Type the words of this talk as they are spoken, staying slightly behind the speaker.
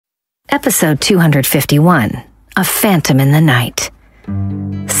Episode 251, A Phantom in the Night.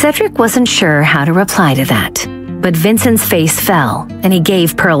 Cedric wasn't sure how to reply to that, but Vincent's face fell, and he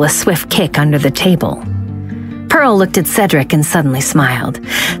gave Pearl a swift kick under the table. Pearl looked at Cedric and suddenly smiled.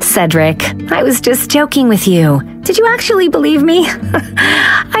 "Cedric, I was just joking with you. Did you actually believe me?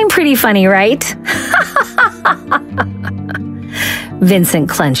 I'm pretty funny, right?" Vincent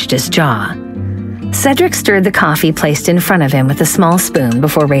clenched his jaw. Cedric stirred the coffee placed in front of him with a small spoon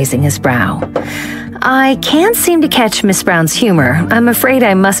before raising his brow. "I can't seem to catch Miss Brown's humor. I'm afraid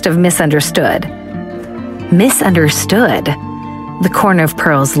I must have misunderstood." Misunderstood? The corner of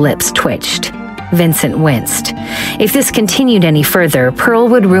Pearl's lips twitched. Vincent winced. If this continued any further, Pearl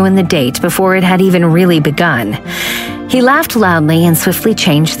would ruin the date before it had even really begun. He laughed loudly and swiftly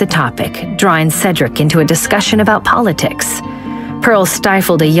changed the topic, drawing Cedric into a discussion about politics. Pearl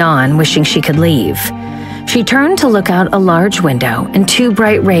stifled a yawn, wishing she could leave. She turned to look out a large window, and two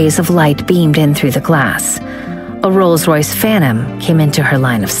bright rays of light beamed in through the glass. A Rolls-Royce Phantom came into her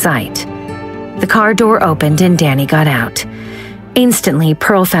line of sight. The car door opened and Danny got out. Instantly,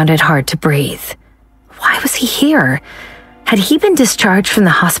 Pearl found it hard to breathe. Why was he here? Had he been discharged from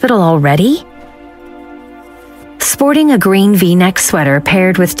the hospital already? Sporting a green V-neck sweater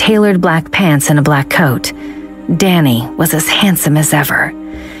paired with tailored black pants and a black coat, Danny was as handsome as ever.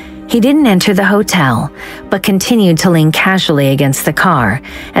 He didn't enter the hotel, but continued to lean casually against the car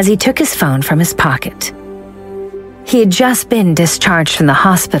as he took his phone from his pocket. He had just been discharged from the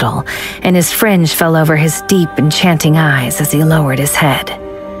hospital, and his fringe fell over his deep, enchanting eyes as he lowered his head.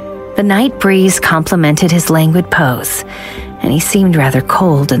 The night breeze complemented his languid pose, and he seemed rather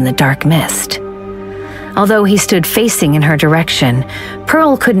cold in the dark mist. Although he stood facing in her direction,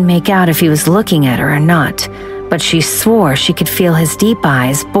 Pearl couldn't make out if he was looking at her or not, but she swore she could feel his deep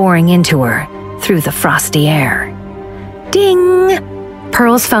eyes boring into her through the frosty air. Ding!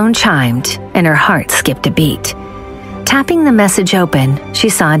 Pearl's phone chimed, and her heart skipped a beat. Tapping the message open, she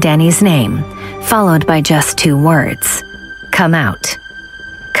saw Danny's name, followed by just two words. Come out.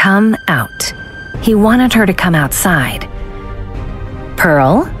 Come out. He wanted her to come outside.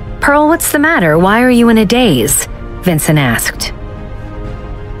 Pearl? Pearl, what's the matter? Why are you in a daze? Vincent asked.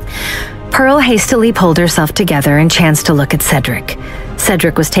 Pearl hastily pulled herself together and chanced to look at Cedric.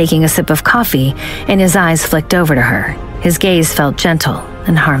 Cedric was taking a sip of coffee, and his eyes flicked over to her. His gaze felt gentle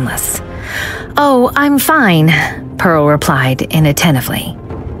and harmless. "Oh, I'm fine," Pearl replied inattentively.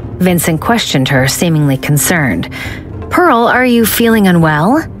 Vincent questioned her, seemingly concerned. "Pearl, are you feeling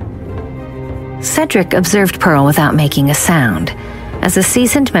unwell?" Cedric observed Pearl without making a sound. As a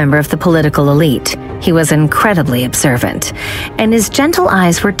seasoned member of the political elite, he was incredibly observant, and his gentle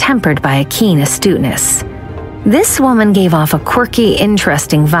eyes were tempered by a keen astuteness. This woman gave off a quirky,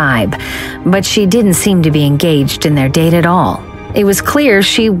 interesting vibe, but she didn't seem to be engaged in their date at all. It was clear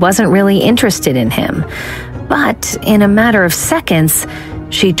she wasn't really interested in him, but in a matter of seconds,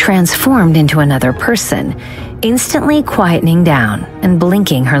 she transformed into another person, instantly quietening down and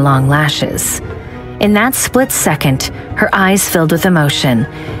blinking her long lashes. In that split second, her eyes filled with emotion,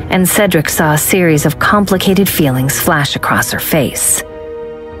 and Cedric saw a series of complicated feelings flash across her face.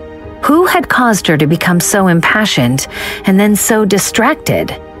 Who had caused her to become so impassioned and then so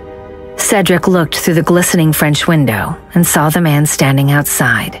distracted? Cedric looked through the glistening French window and saw the man standing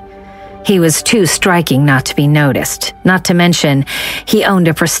outside. He was too striking not to be noticed, not to mention he owned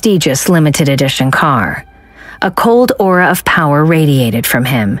a prestigious limited edition car. A cold aura of power radiated from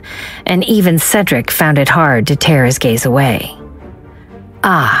him, and even Cedric found it hard to tear his gaze away.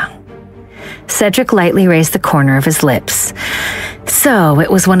 Ah. Cedric lightly raised the corner of his lips. So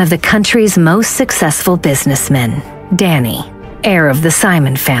it was one of the country's most successful businessmen, Danny, heir of the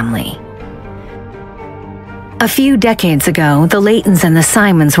Simon family. A few decades ago, the Laytons and the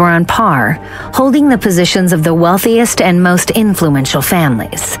Simons were on par, holding the positions of the wealthiest and most influential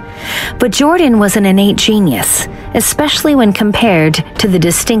families. But Jordan was an innate genius, especially when compared to the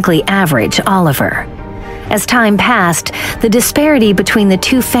distinctly average Oliver. As time passed, the disparity between the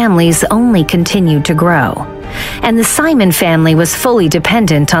two families only continued to grow, and the Simon family was fully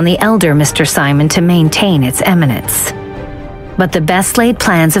dependent on the elder Mr. Simon to maintain its eminence. But the best-laid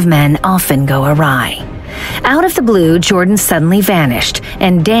plans of men often go awry. Out of the blue, Jordan suddenly vanished,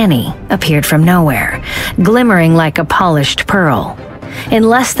 and Danny appeared from nowhere, glimmering like a polished pearl. In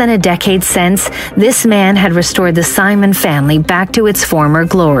less than a decade since, this man had restored the Simon family back to its former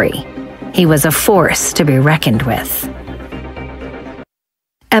glory. He was a force to be reckoned with.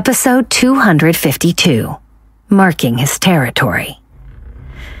 Episode 252, Marking His Territory.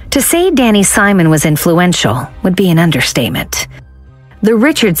 To say Danny Simon was influential would be an understatement. The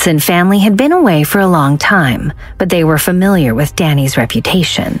Richardson family had been away for a long time, but they were familiar with Danny's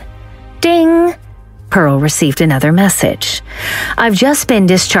reputation. Ding! Pearl received another message. I've just been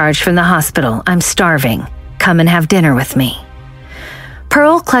discharged from the hospital. I'm starving. Come and have dinner with me.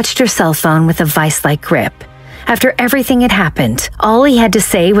 Pearl clutched her cell phone with a vice-like grip. After everything had happened, all he had to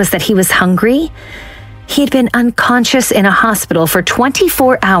say was that he was hungry. He had been unconscious in a hospital for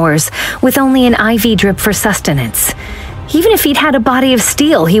 24 hours with only an IV drip for sustenance. Even if he'd had a body of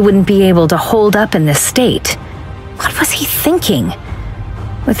steel, he wouldn't be able to hold up in this state. What was he thinking?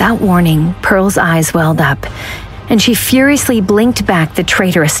 Without warning, Pearl's eyes welled up, and she furiously blinked back the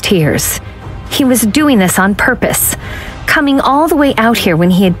traitorous tears. He was doing this on purpose, coming all the way out here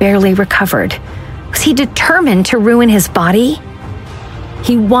when he had barely recovered. Was he determined to ruin his body?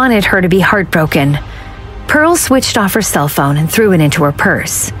 He wanted her to be heartbroken. Pearl switched off her cell phone and threw it into her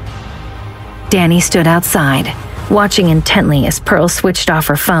purse. Danny stood outside, watching intently as Pearl switched off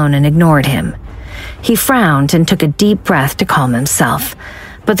her phone and ignored him. He frowned and took a deep breath to calm himself,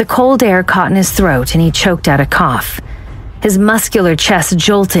 but the cold air caught in his throat and he choked out a cough. His muscular chest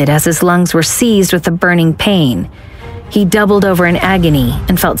jolted as his lungs were seized with a burning pain. He doubled over in agony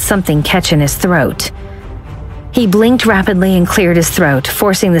and felt something catch in his throat. He blinked rapidly and cleared his throat,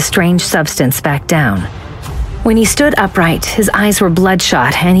 forcing the strange substance back down. When he stood upright, his eyes were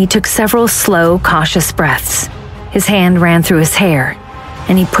bloodshot and he took several slow, cautious breaths. His hand ran through his hair,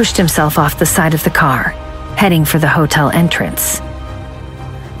 and he pushed himself off the side of the car, heading for the hotel entrance.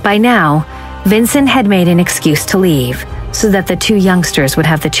 By now, Vincent had made an excuse to leave, so that the two youngsters would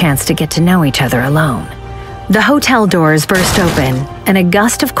have the chance to get to know each other alone. The hotel doors burst open, and a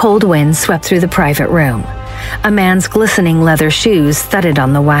gust of cold wind swept through the private room. A man's glistening leather shoes thudded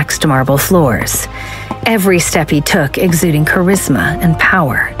on the waxed marble floors. Every step he took exuding charisma and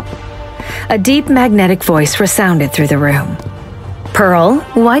power. A deep magnetic voice resounded through the room. Pearl,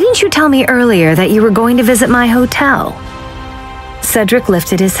 why didn't you tell me earlier that you were going to visit my hotel? Cedric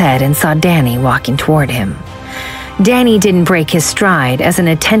lifted his head and saw Danny walking toward him. Danny didn't break his stride as an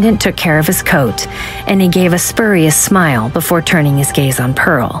attendant took care of his coat, and he gave a spurious smile before turning his gaze on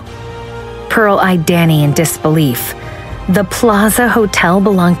Pearl. Pearl eyed Danny in disbelief. The Plaza Hotel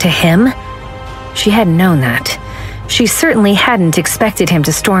belonged to him? She hadn't known that. She certainly hadn't expected him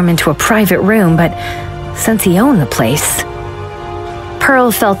to storm into a private room, but since he owned the place...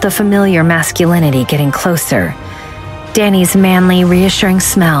 Pearl felt the familiar masculinity getting closer. Danny's manly, reassuring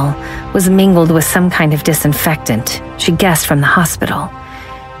smell was mingled with some kind of disinfectant, she guessed from the hospital.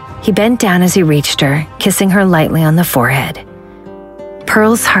 He bent down as he reached her, kissing her lightly on the forehead.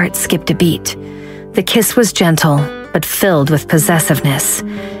 Pearl's heart skipped a beat. The kiss was gentle, but filled with possessiveness.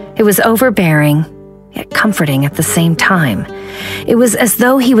 It was overbearing, yet comforting at the same time. It was as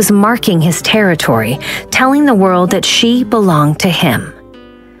though he was marking his territory, telling the world that she belonged to him.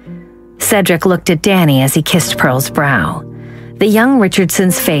 Cedric looked at Danny as he kissed Pearl's brow. The young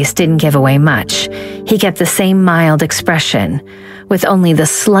Richardson's face didn't give away much. He kept the same mild expression, with only the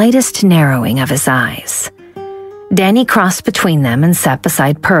slightest narrowing of his eyes. Danny crossed between them and sat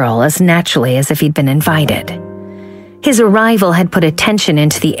beside Pearl as naturally as if he'd been invited. His arrival had put a tension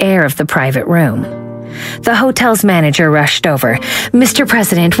into the air of the private room. The hotel's manager rushed over. "Mr.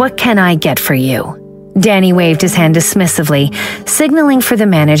 President, what can I get for you?" Danny waved his hand dismissively, signaling for the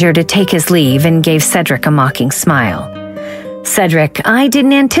manager to take his leave, and gave Cedric a mocking smile. "Cedric, I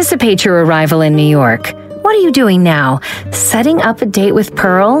didn't anticipate your arrival in New York. What are you doing now? Setting up a date with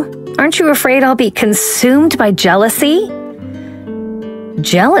Pearl? Aren't you afraid I'll be consumed by jealousy?"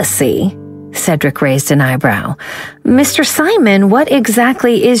 "Jealousy?" Cedric raised an eyebrow. "Mr. Simon, what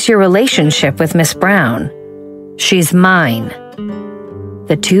exactly is your relationship with Miss Brown?" "She's mine."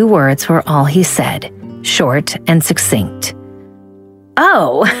 The two words were all he said, short and succinct.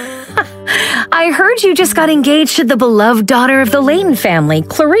 "Oh, I heard you just got engaged to the beloved daughter of the Layton family,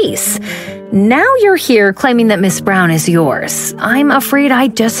 Clarice. Now you're here claiming that Miss Brown is yours. I'm afraid I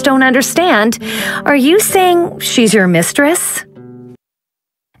just don't understand. Are you saying she's your mistress?"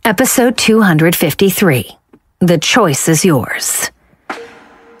 Episode 253. The choice is yours.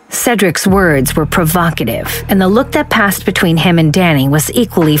 Cedric's words were provocative, and the look that passed between him and Danny was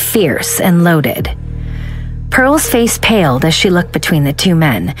equally fierce and loaded. Pearl's face paled as she looked between the two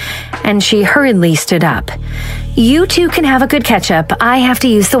men, and she hurriedly stood up. "You two can have a good catch-up. I have to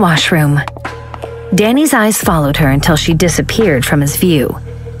use the washroom." Danny's eyes followed her until she disappeared from his view.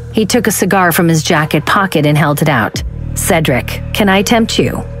 He took a cigar from his jacket pocket and held it out. "Cedric, can I tempt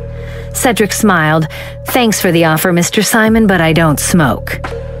you?" Cedric smiled. "Thanks for the offer, Mr. Simon, but I don't smoke."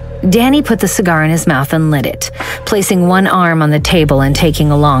 Danny put the cigar in his mouth and lit it, placing one arm on the table and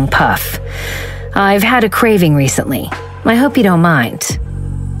taking a long puff. "I've had a craving recently. I hope you don't mind."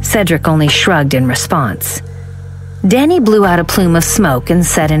 Cedric only shrugged in response. Danny blew out a plume of smoke and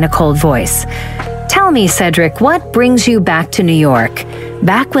said in a cold voice, "Tell me, Cedric, what brings you back to New York?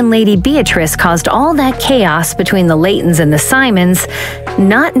 Back when Lady Beatrice caused all that chaos between the Leightons and the Simons,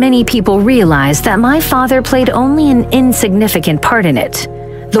 not many people realized that my father played only an insignificant part in it.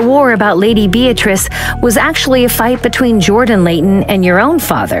 The war about Lady Beatrice was actually a fight between Jordan Leighton and your own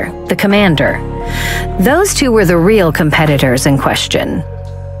father, the commander. Those two were the real competitors in question."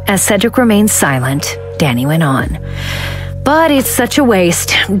 As Cedric remained silent, Danny went on. "But it's such a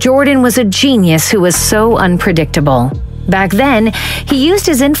waste. Jordan was a genius who was so unpredictable. Back then, he used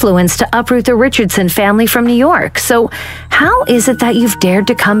his influence to uproot the Richardson family from New York. So how is it that you've dared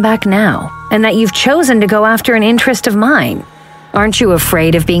to come back now, and that you've chosen to go after an interest of mine? Aren't you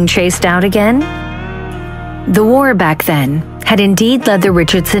afraid of being chased out again?" The war back then had indeed led the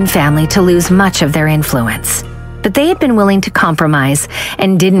Richardson family to lose much of their influence, but they had been willing to compromise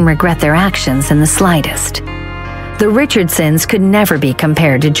and didn't regret their actions in the slightest. The Richardsons could never be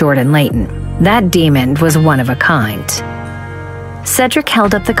compared to Jordan Leighton. That demon was one of a kind. Cedric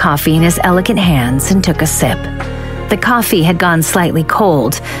held up the coffee in his elegant hands and took a sip. The coffee had gone slightly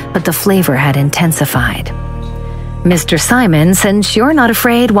cold, but the flavor had intensified. "Mr. Simon, since you're not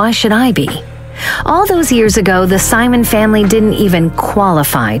afraid, why should I be? All those years ago, the Simon family didn't even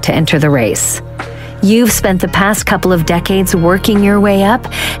qualify to enter the race. You've spent the past couple of decades working your way up,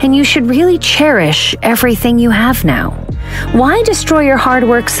 and you should really cherish everything you have now. Why destroy your hard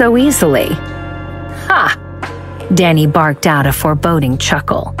work so easily?" "Ha!" Danny barked out a foreboding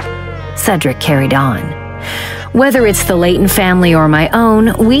chuckle. Cedric carried on. "Whether it's the Leighton family or my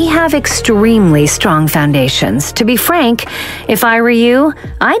own, we have extremely strong foundations. To be frank, if I were you,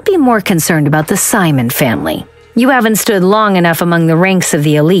 I'd be more concerned about the Simon family. You haven't stood long enough among the ranks of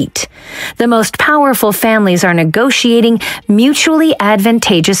the elite. The most powerful families are negotiating mutually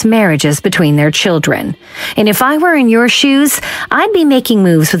advantageous marriages between their children. And if I were in your shoes, I'd be making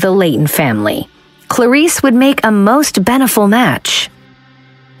moves with the Leighton family. Clarice would make a most beneficial match."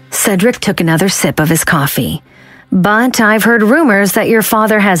 Cedric took another sip of his coffee. "But I've heard rumors that your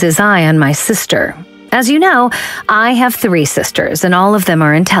father has his eye on my sister. As you know, I have 3 sisters, and all of them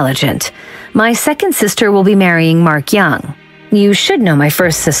are intelligent. My second sister will be marrying Mark Young. You should know my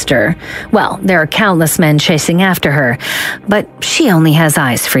first sister. Well, there are countless men chasing after her, but she only has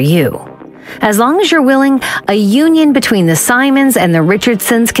eyes for you. As long as you're willing, a union between the Simons and the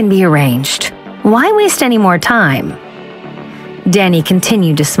Richardsons can be arranged. Why waste any more time?" Danny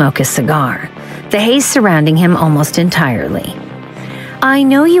continued to smoke his cigar, the haze surrounding him almost entirely. "I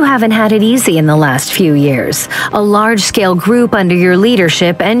know you haven't had it easy in the last few years. A large-scale group under your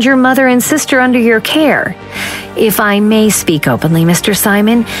leadership and your mother and sister under your care. If I may speak openly, Mr.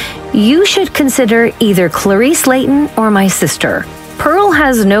 Simon, you should consider either Clarice Leighton or my sister. Pearl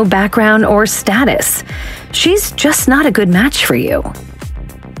has no background or status. She's just not a good match for you."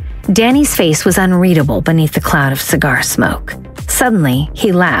 Danny's face was unreadable beneath the cloud of cigar smoke. Suddenly,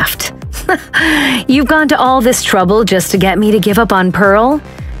 he laughed. "You've gone to all this trouble just to get me to give up on Pearl?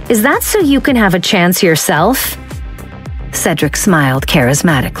 Is that so you can have a chance yourself?" Cedric smiled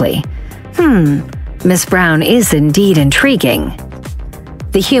charismatically. Miss Brown is indeed intriguing."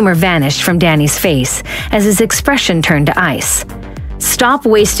 The humor vanished from Danny's face as his expression turned to ice. "Stop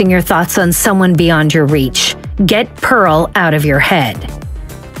wasting your thoughts on someone beyond your reach. Get Pearl out of your head."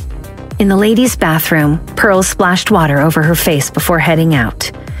 In the ladies' bathroom, Pearl splashed water over her face before heading out.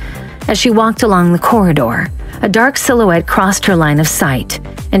 As she walked along the corridor, a dark silhouette crossed her line of sight,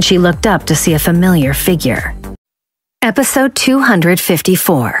 and she looked up to see a familiar figure. Episode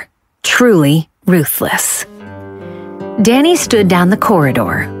 254, Truly Ruthless. Danny stood down the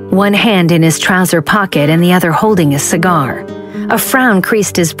corridor, one hand in his trouser pocket and the other holding his cigar. A frown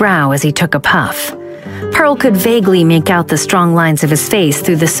creased his brow as he took a puff. Pearl could vaguely make out the strong lines of his face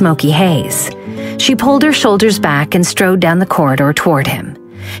through the smoky haze. She pulled her shoulders back and strode down the corridor toward him.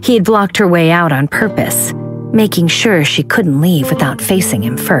 He had blocked her way out on purpose, making sure she couldn't leave without facing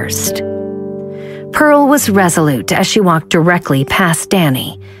him first. Pearl was resolute as she walked directly past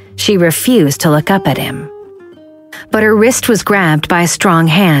Danny. She refused to look up at him. But her wrist was grabbed by a strong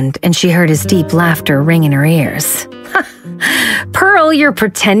hand, and she heard his deep laughter ring in her ears. "Pearl, you're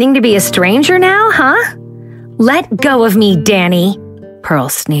pretending to be a stranger now, huh?" "Let go of me, Danny," Pearl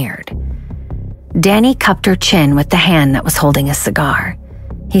sneered. Danny cupped her chin with the hand that was holding a cigar.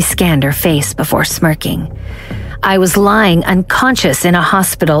 He scanned her face before smirking. "I was lying unconscious in a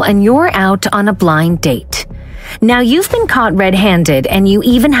hospital, and you're out on a blind date. Now you've been caught red-handed, and you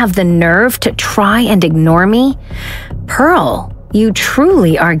even have the nerve to try and ignore me? Pearl, you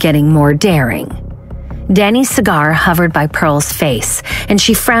truly are getting more daring." Danny's cigar hovered by Pearl's face, and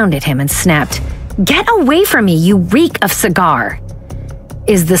she frowned at him and snapped, Get away from me, you reek of cigar.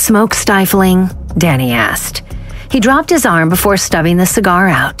 Is the smoke stifling? Danny asked. He dropped his arm before stubbing the cigar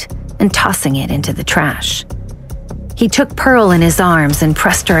out and tossing it into the trash. He took Pearl in his arms and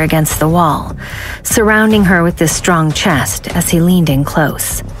pressed her against the wall, surrounding her with his strong chest as he leaned in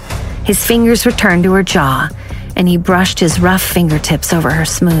close. His fingers returned to her jaw, and he brushed his rough fingertips over her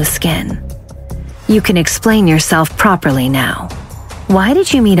smooth skin. You can explain yourself properly now. Why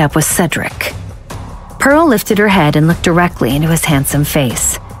did you meet up with Cedric? Pearl lifted her head and looked directly into his handsome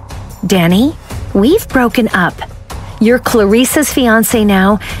face. Danny, we've broken up. You're Clarice's fiancé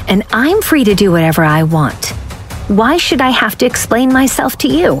now, and I'm free to do whatever I want. Why should I have to explain myself to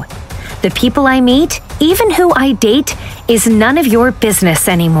you? The people I meet, even who I date, is none of your business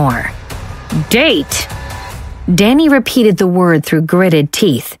anymore. Date? Danny repeated the word through gritted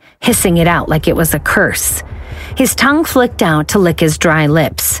teeth, hissing it out like it was a curse. His tongue flicked out to lick his dry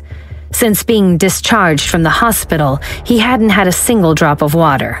lips. Since being discharged from the hospital, he hadn't had a single drop of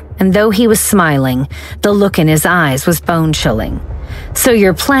water, and though he was smiling, the look in his eyes was bone-chilling. So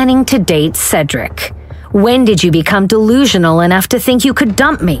you're planning to date Cedric. When did you become delusional enough to think you could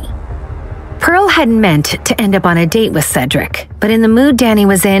dump me? Pearl hadn't meant to end up on a date with Cedric, but in the mood Danny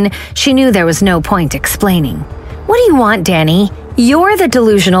was in, she knew there was no point explaining. What do you want, Danny? You're the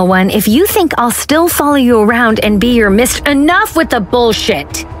delusional one if you think I'll still follow you around and be your Enough with the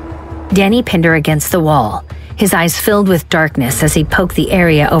bullshit! Danny pinned her against the wall, his eyes filled with darkness as he poked the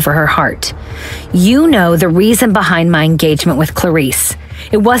area over her heart. You know the reason behind my engagement with Clarice.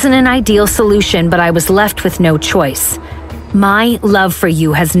 It wasn't an ideal solution, but I was left with no choice. My love for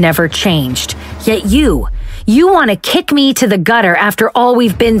you has never changed. Yet you want to kick me to the gutter after all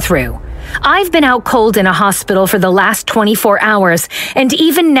we've been through. I've been out cold in a hospital for the last 24 hours, and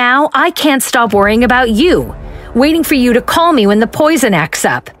even now I can't stop worrying about you, waiting for you to call me when the poison acts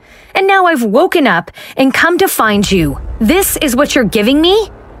up. And now I've woken up and come to find you. This is what you're giving me?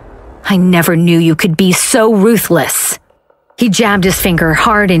 I never knew you could be so ruthless. He jabbed his finger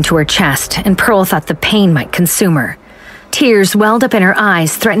hard into her chest, and Pearl thought the pain might consume her. Tears welled up in her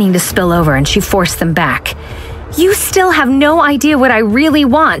eyes, threatening to spill over, and she forced them back. You still have no idea what I really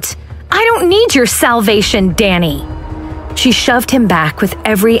want. I don't need your salvation, Danny. She shoved him back with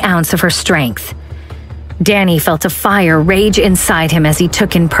every ounce of her strength. Danny felt a fire rage inside him as he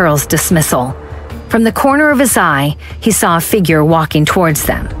took in Pearl's dismissal. From the corner of his eye, he saw a figure walking towards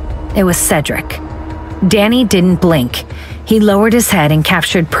them. It was Cedric. Danny didn't blink. He lowered his head and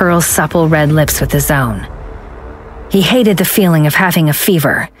captured Pearl's supple red lips with his own. He hated the feeling of having a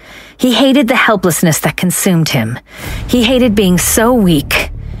fever. He hated the helplessness that consumed him. He hated being so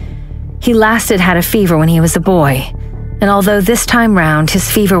weak. He last had a fever when he was a boy, and although this time round his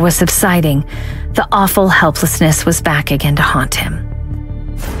fever was subsiding, the awful helplessness was back again to haunt him.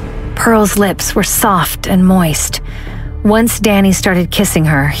 Pearl's lips were soft and moist. Once Danny started kissing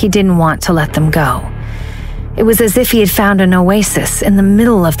her, he didn't want to let them go. It was as if he had found an oasis in the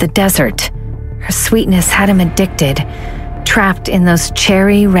middle of the desert. Her sweetness had him addicted, trapped in those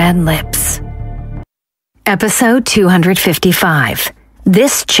cherry red lips. Episode 255.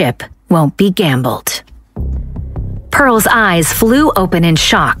 This chip won't be gambled. Pearl's eyes flew open in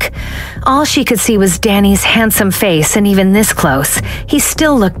shock. All she could see was Danny's handsome face, and even this close, he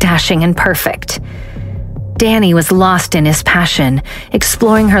still looked dashing and perfect. Danny was lost in his passion,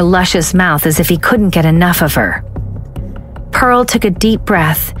 exploring her luscious mouth as if he couldn't get enough of her. Pearl took a deep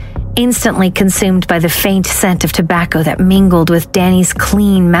breath, instantly consumed by the faint scent of tobacco that mingled with Danny's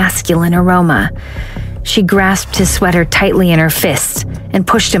clean, masculine aroma. She grasped his sweater tightly in her fists and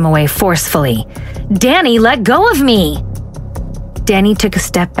pushed him away forcefully. Danny, let go of me! Danny took a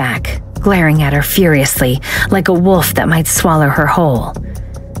step back, glaring at her furiously, like a wolf that might swallow her whole.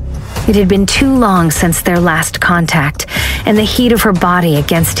 It had been too long since their last contact, and the heat of her body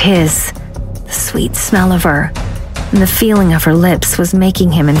against his, the sweet smell of her, and the feeling of her lips was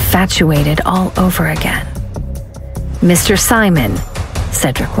making him infatuated all over again. Mr. Simon,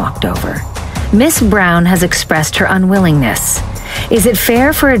 Cedric walked over. Miss Brown has expressed her unwillingness. Is it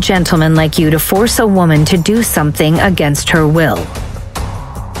fair for a gentleman like you to force a woman to do something against her will?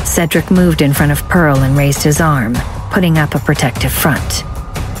 Cedric moved in front of Pearl and raised his arm, putting up a protective front.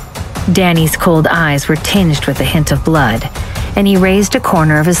 Danny's cold eyes were tinged with a hint of blood, and he raised a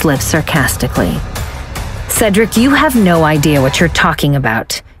corner of his lips sarcastically. Cedric, you have no idea what you're talking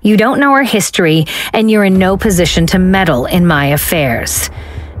about. You don't know her history, and you're in no position to meddle in my affairs.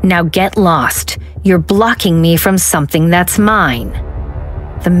 Now get lost. You're blocking me from something that's mine.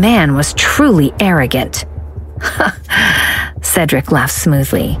 The man was truly arrogant. Cedric laughed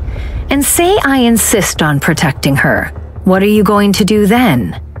smoothly. And say I insist on protecting her. What are you going to do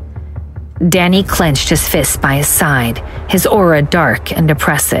then? Danny clenched his fist by his side, his aura dark and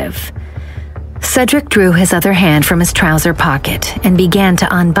oppressive. Cedric drew his other hand from his trouser pocket and began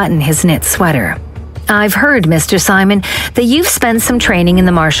to unbutton his knit sweater. "I've heard, Mr. Simon, that you've spent some training in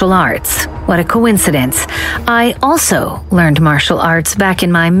the martial arts. What a coincidence. I also learned martial arts back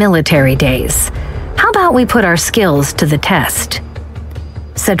in my military days. How about we put our skills to the test?"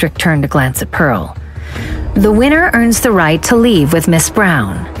 Cedric turned to glance at Pearl. "The winner earns the right to leave with Miss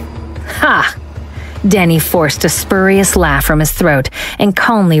Brown." "Ha!" Danny forced a spurious laugh from his throat and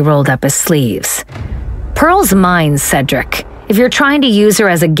calmly rolled up his sleeves. "Pearl's mine, Cedric. If you're trying to use her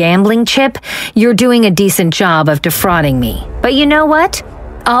as a gambling chip, you're doing a decent job of defrauding me. But you know what?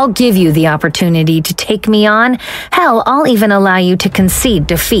 I'll give you the opportunity to take me on. Hell, I'll even allow you to concede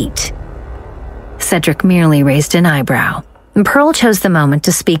defeat." Cedric merely raised an eyebrow, and Pearl chose the moment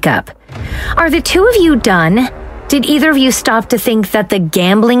to speak up. "Are the two of you done? Did either of you stop to think that the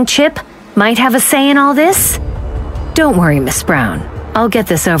gambling chip might have a say in all this?" "Don't worry, Miss Brown. I'll get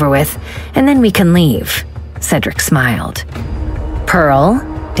this over with, and then we can leave," Cedric smiled. "Pearl,"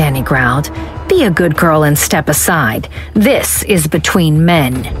 Danny growled, "be a good girl and step aside. This is between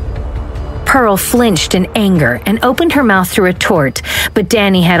men." Pearl flinched in anger and opened her mouth to retort, but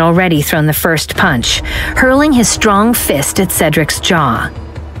Danny had already thrown the first punch, hurling his strong fist at Cedric's jaw.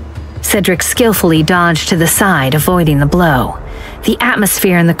 Cedric skillfully dodged to the side, avoiding the blow. The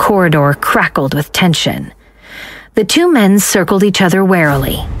atmosphere in the corridor crackled with tension. The two men circled each other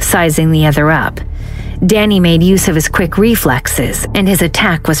warily, sizing the other up. Danny made use of his quick reflexes, and his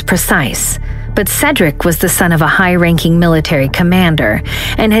attack was precise. But Cedric was the son of a high-ranking military commander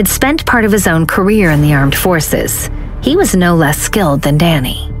and had spent part of his own career in the armed forces. He was no less skilled than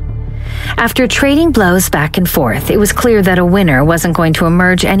Danny. After trading blows back and forth, it was clear that a winner wasn't going to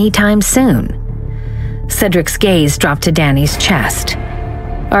emerge anytime soon. Cedric's gaze dropped to Danny's chest.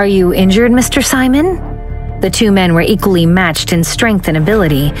 "Are you injured, Mr. Simon?" The two men were equally matched in strength and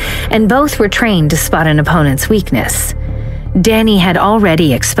ability, and both were trained to spot an opponent's weakness. Danny had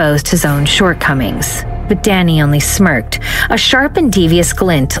already exposed his own shortcomings, but Danny only smirked, a sharp and devious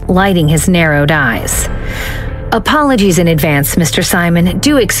glint lighting his narrowed eyes. "Apologies in advance, Mr. Simon.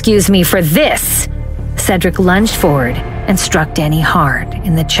 Do excuse me for this!" Cedric lunged forward and struck Danny hard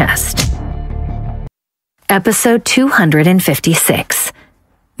in the chest. Episode 256.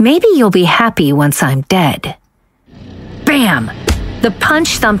 Maybe you'll be happy once I'm dead. Bam! The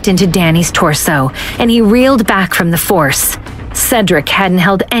punch thumped into Danny's torso, and he reeled back from the force. Cedric hadn't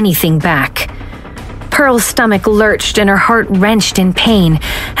held anything back. Pearl's stomach lurched and her heart wrenched in pain,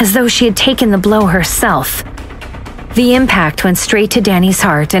 as though she had taken the blow herself. The impact went straight to Danny's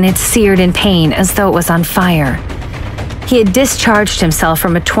heart, and it seared in pain as though it was on fire. He had discharged himself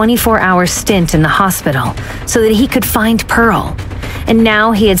from a 24-hour stint in the hospital so that he could find Pearl. And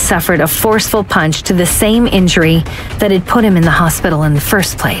now he had suffered a forceful punch to the same injury that had put him in the hospital in the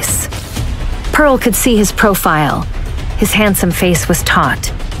first place. Pearl could see his profile. His handsome face was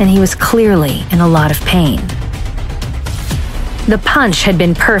taut, and he was clearly in a lot of pain. The punch had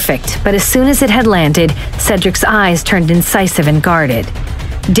been perfect, but as soon as it had landed, Cedric's eyes turned incisive and guarded.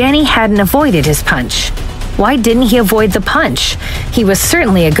 Danny hadn't avoided his punch. Why didn't he avoid the punch? He was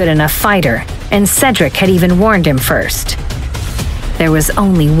certainly a good enough fighter, and Cedric had even warned him first. There was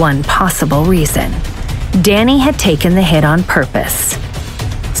only one possible reason. Danny had taken the hit on purpose.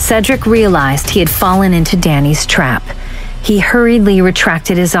 Cedric realized he had fallen into Danny's trap. He hurriedly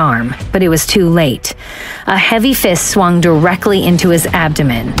retracted his arm, but it was too late. A heavy fist swung directly into his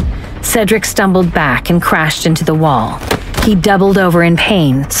abdomen. Cedric stumbled back and crashed into the wall. He doubled over in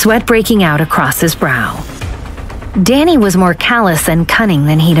pain, sweat breaking out across his brow. Danny was more callous and cunning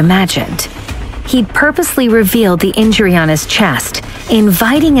than he'd imagined. He'd purposely revealed the injury on his chest,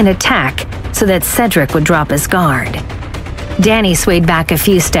 inviting an attack so that Cedric would drop his guard. Danny swayed back a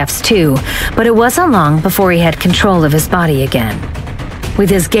few steps too, but it wasn't long before he had control of his body again. With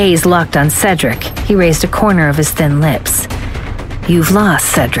his gaze locked on Cedric, he raised a corner of his thin lips. "You've lost,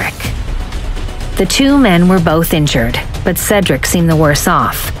 Cedric." The two men were both injured, but Cedric seemed the worse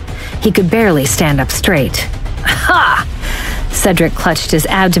off. He could barely stand up straight. "Ha!" Cedric clutched his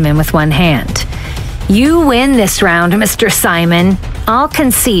abdomen with one hand. "You win this round, Mr. Simon. I'll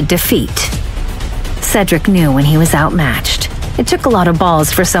concede defeat." Cedric knew when he was outmatched. It took a lot of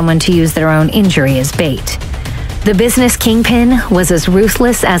balls for someone to use their own injury as bait. The business kingpin was as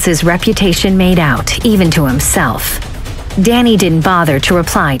ruthless as his reputation made out, even to himself. Danny didn't bother to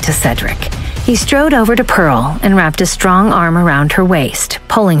reply to Cedric. He strode over to Pearl and wrapped a strong arm around her waist,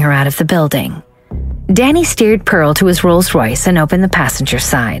 pulling her out of the building. Danny steered Pearl to his Rolls-Royce and opened the passenger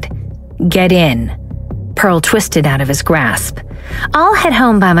side. "Get in." Pearl twisted out of his grasp. "I'll head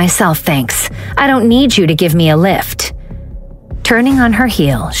home by myself, thanks. I don't need you to give me a lift." Turning on her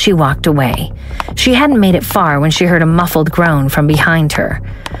heel, she walked away. She hadn't made it far when she heard a muffled groan from behind her.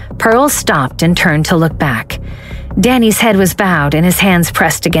 Pearl stopped and turned to look back. Danny's head was bowed and his hands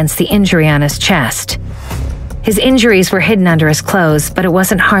pressed against the injury on his chest. His injuries were hidden under his clothes, but it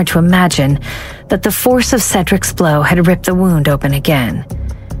wasn't hard to imagine that the force of Cedric's blow had ripped the wound open again.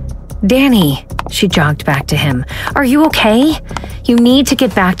 "Danny," she jogged back to him, "are you okay? You need to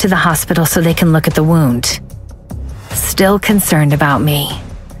get back to the hospital so they can look at the wound." "Still concerned about me."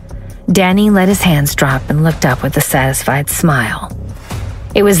 Danny let his hands drop and looked up with a satisfied smile.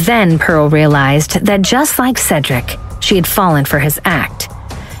 It was then Pearl realized that just like Cedric, she had fallen for his act.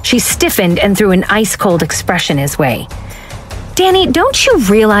 She stiffened and threw an ice-cold expression his way. "Danny, don't you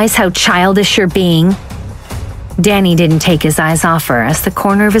realize how childish you're being?" Danny didn't take his eyes off her as the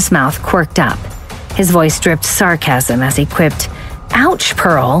corner of his mouth quirked up. His voice dripped sarcasm as he quipped, "Ouch,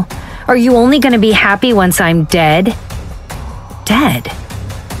 Pearl. Are you only going to be happy once I'm dead?" Dead?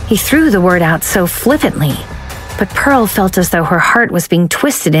 He threw the word out so flippantly, but Pearl felt as though her heart was being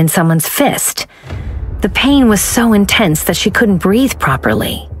twisted in someone's fist. The pain was so intense that she couldn't breathe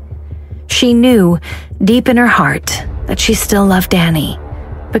properly. She knew, deep in her heart, that she still loved Danny,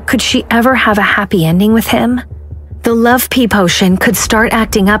 but could she ever have a happy ending with him? The love pea potion could start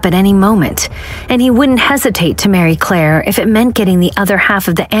acting up at any moment, and he wouldn't hesitate to marry Claire if it meant getting the other half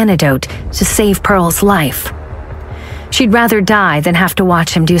of the antidote to save Pearl's life. She'd rather die than have to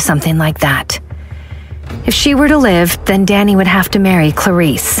watch him do something like that. If she were to live, then Danny would have to marry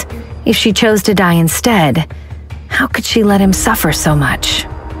Clarice. If she chose to die instead, how could she let him suffer so much?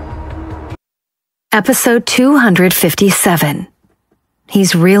 Episode 257.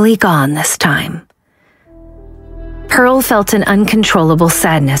 He's really gone this time. Pearl felt an uncontrollable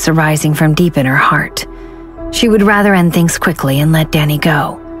sadness arising from deep in her heart. She would rather end things quickly and let Danny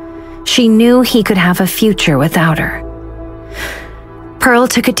go. She knew he could have a future without her. Pearl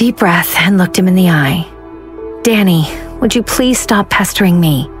took a deep breath and looked him in the eye. "Danny, would you please stop pestering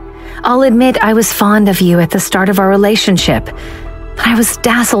me? I'll admit I was fond of you at the start of our relationship, but I was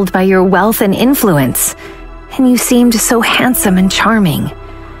dazzled by your wealth and influence, and you seemed so handsome and charming.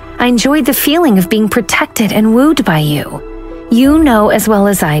 I enjoyed the feeling of being protected and wooed by you. You know as well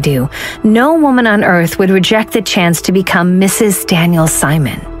as I do, no woman on earth would reject the chance to become Mrs. Daniel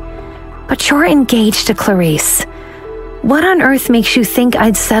Simon. But you're engaged to Clarice. What on earth makes you think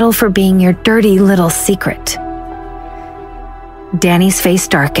I'd settle for being your dirty little secret?" Danny's face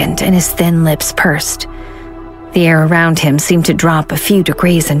darkened and his thin lips pursed. The air around him seemed to drop a few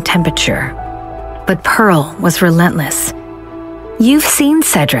degrees in temperature. But Pearl was relentless. "You've seen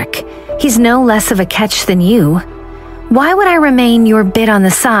Cedric. He's no less of a catch than you. Why would I remain your bit on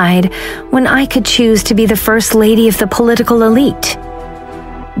the side when I could choose to be the first lady of the political elite?"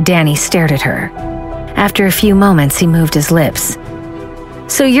 Danny stared at her. After a few moments, he moved his lips.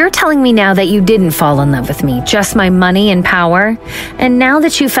 "So you're telling me now that you didn't fall in love with me, just my money and power? And now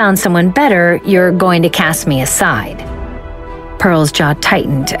that you found someone better, you're going to cast me aside?" Pearl's jaw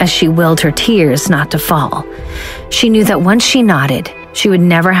tightened as she willed her tears not to fall. She knew that once she nodded, she would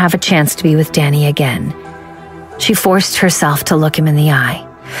never have a chance to be with Danny again. She forced herself to look him in the eye.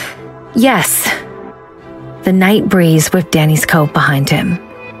 "Yes." The night breeze whipped Danny's coat behind him,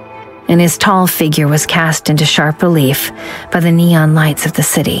 and his tall figure was cast into sharp relief by the neon lights of the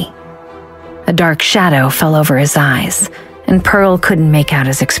city. A dark shadow fell over his eyes, and Pearl couldn't make out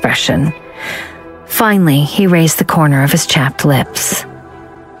his expression. Finally, he raised the corner of his chapped lips.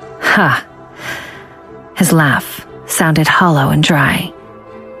 "Ha!" His laugh sounded hollow and dry.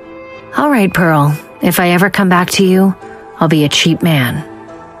 "All right, Pearl, if I ever come back to you, I'll be a cheap man."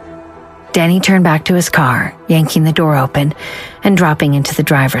 Danny turned back to his car, yanking the door open and dropping into the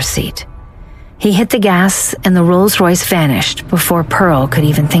driver's seat. He hit the gas and the Rolls-Royce vanished before Pearl could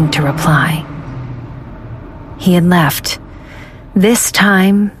even think to reply. He had left. This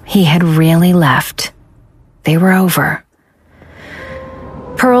time, he had really left. They were over.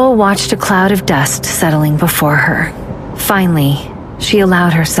 Pearl watched a cloud of dust settling before her. Finally, she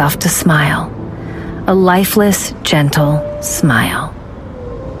allowed herself to smile. A lifeless, gentle smile.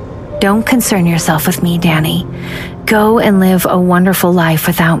 "Don't concern yourself with me, Danny. Go and live a wonderful life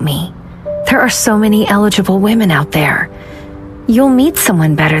without me. There are so many eligible women out there. You'll meet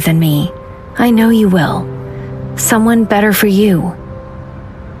someone better than me. I know you will. Someone better for you."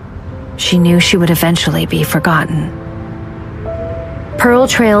 She knew she would eventually be forgotten. Pearl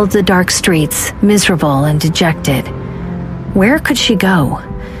trailed the dark streets, miserable and dejected. Where could she go?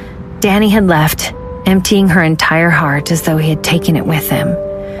 Danny had left, emptying her entire heart as though he had taken it with him.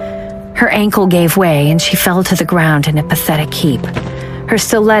 Her ankle gave way and she fell to the ground in a pathetic heap. Her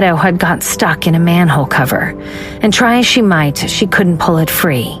stiletto had got stuck in a manhole cover, and try as she might, she couldn't pull it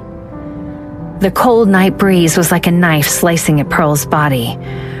free. The cold night breeze was like a knife slicing at Pearl's body.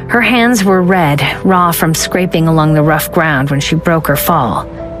 Her hands were red, raw from scraping along the rough ground when she broke her fall.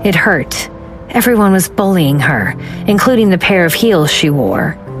 It hurt. Everyone was bullying her, including the pair of heels she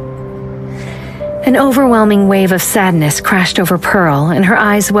wore. An overwhelming wave of sadness crashed over Pearl, and her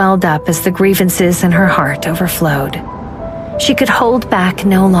eyes welled up as the grievances in her heart overflowed. She could hold back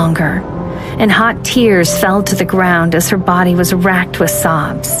no longer, and hot tears fell to the ground as her body was racked with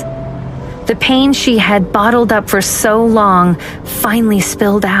sobs. The pain she had bottled up for so long finally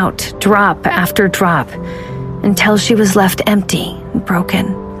spilled out, drop after drop, until she was left empty and broken,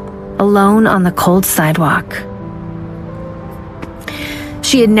 alone on the cold sidewalk.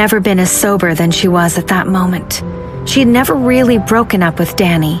 She had never been as sober than she was at that moment. She had never really broken up with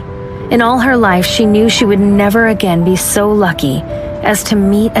Danny. In all her life, she knew she would never again be so lucky as to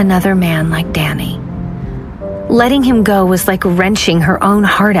meet another man like Danny. Letting him go was like wrenching her own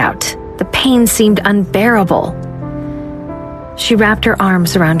heart out. The pain seemed unbearable. She wrapped her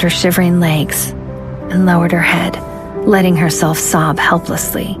arms around her shivering legs and lowered her head, letting herself sob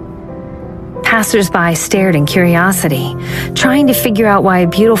helplessly. Passers-by stared in curiosity, trying to figure out why a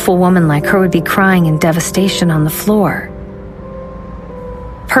beautiful woman like her would be crying in devastation on the floor.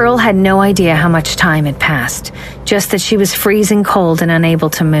 Pearl had no idea how much time had passed, just that she was freezing cold and unable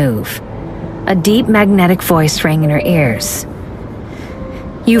to move. A deep magnetic voice rang in her ears.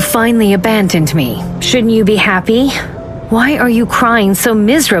 "You finally abandoned me. Shouldn't you be happy? Why are you crying so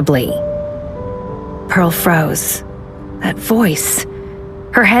miserably?" Pearl froze. That voice.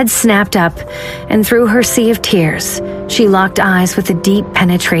 Her head snapped up, and through her sea of tears, she locked eyes with a deep,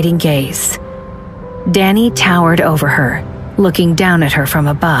 penetrating gaze. Danny towered over her, looking down at her from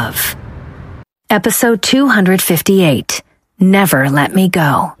above. Episode 258, Never Let Me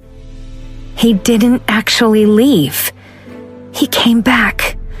Go. He didn't actually leave. He came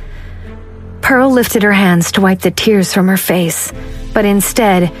back. Pearl lifted her hands to wipe the tears from her face, but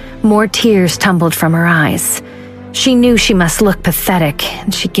instead, more tears tumbled from her eyes. She knew she must look pathetic,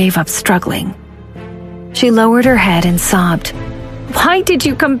 and she gave up struggling. She lowered her head and sobbed. "Why did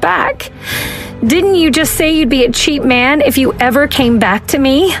you come back? Didn't you just say you'd be a cheap man if you ever came back to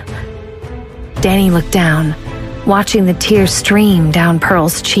me?" Danny looked down, watching the tears stream down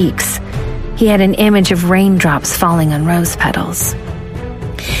Pearl's cheeks. He had an image of raindrops falling on rose petals.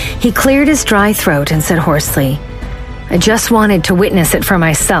 He cleared his dry throat and said hoarsely, "I just wanted to witness it for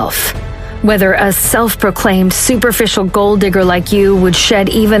myself. Whether a self-proclaimed superficial gold digger like you would shed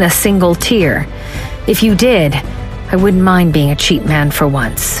even a single tear. If you did, I wouldn't mind being a cheap man for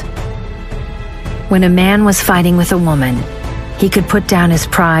once." When a man was fighting with a woman, he could put down his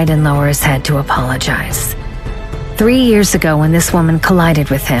pride and lower his head to apologize. 3 years ago, when this woman collided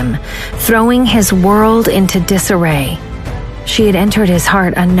with him, throwing his world into disarray, she had entered his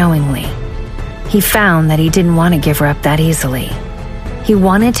heart unknowingly. He found that he didn't want to give her up that easily. He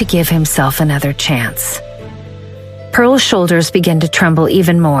wanted to give himself another chance. Pearl's shoulders began to tremble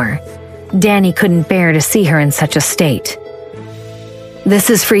even more. Danny couldn't bear to see her in such a state.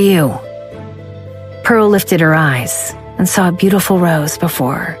 "This is for you." Pearl lifted her eyes and saw a beautiful rose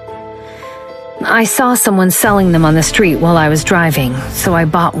before her. "I saw someone selling them on the street while I was driving, so I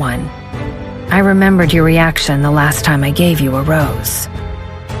bought one. I remembered your reaction the last time I gave you a rose."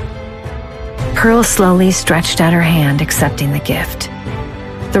 Pearl slowly stretched out her hand, accepting the gift.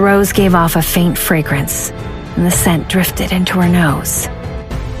 The rose gave off a faint fragrance, and the scent drifted into her nose.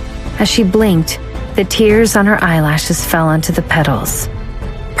 As she blinked, the tears on her eyelashes fell onto the petals.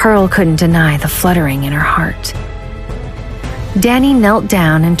 Pearl couldn't deny the fluttering in her heart. Danny knelt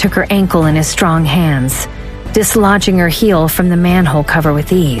down and took her ankle in his strong hands, dislodging her heel from the manhole cover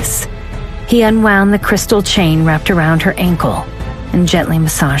with ease. He unwound the crystal chain wrapped around her ankle and gently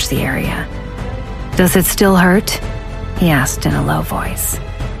massaged the area. "Does it still hurt?" he asked in a low voice.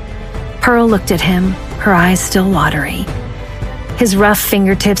 Pearl looked at him, her eyes still watery. His rough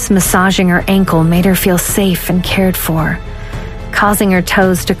fingertips massaging her ankle made her feel safe and cared for, causing her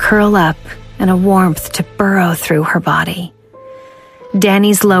toes to curl up and a warmth to burrow through her body.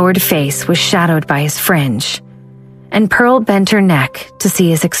 Danny's lowered face was shadowed by his fringe, and Pearl bent her neck to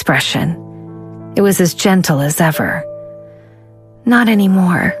see his expression. It was as gentle as ever. "Not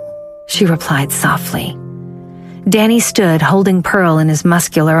anymore," she replied softly. Danny stood, holding Pearl in his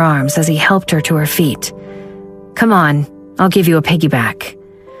muscular arms as he helped her to her feet. "Come on, I'll give you a piggyback."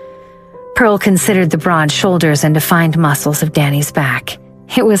 Pearl considered the broad shoulders and defined muscles of Danny's back.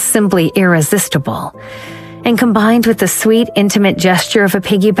 It was simply irresistible. and combined with the sweet, intimate gesture of a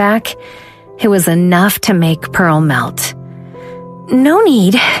piggyback, it was enough to make Pearl melt. "No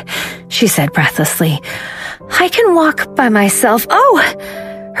need," she said breathlessly. "I can walk by myself." "Oh!"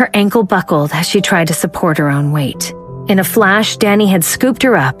 Her ankle buckled as she tried to support her own weight. In a flash, Danny had scooped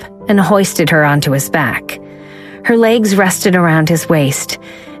her up and hoisted her onto his back. Her legs rested around his waist,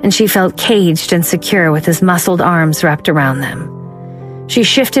 and she felt caged and secure with his muscled arms wrapped around them. She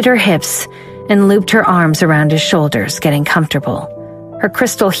shifted her hips and looped her arms around his shoulders, getting comfortable. Her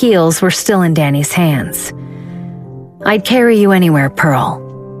crystal heels were still in Danny's hands. "I'd carry you anywhere, Pearl.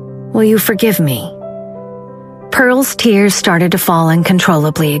 Will you forgive me?" Pearl's tears started to fall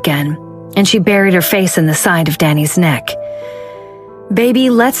uncontrollably again, and she buried her face in the side of Danny's neck. "Baby,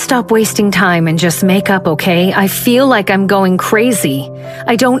 let's stop wasting time and just make up, okay? I feel like I'm going crazy.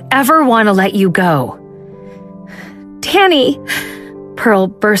 I don't ever want to let you go." "Danny," Pearl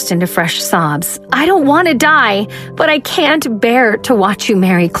burst into fresh sobs. "I don't want to die, but I can't bear to watch you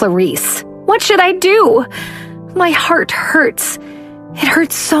marry Clarice. What should I do? My heart hurts. It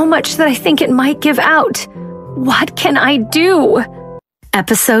hurts so much that I think it might give out. What can I do?"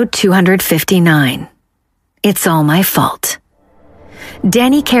 Episode 259. It's All My Fault.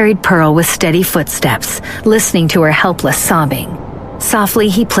 Danny carried Pearl with steady footsteps, listening to her helpless sobbing. Softly,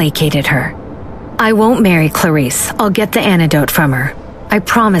 he placated her. "I won't marry Clarice. I'll get the antidote from her. I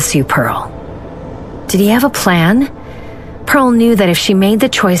promise you, Pearl." Did he have a plan? Pearl knew that if she made the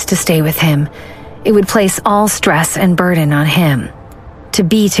choice to stay with him, it would place all stress and burden on him. To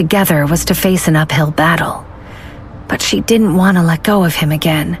be together was to face an uphill battle. But she didn't want to let go of him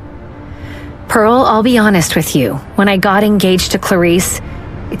again. "Pearl, I'll be honest with you. When I got engaged to Clarice,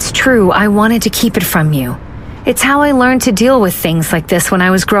 it's true, I wanted to keep it from you. It's how I learned to deal with things like this when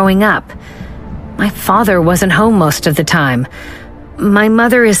I was growing up. My father wasn't home most of the time. My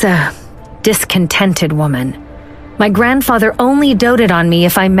mother is a discontented woman. My grandfather only doted on me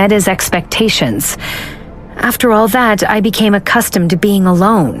if I met his expectations. After all that, I became accustomed to being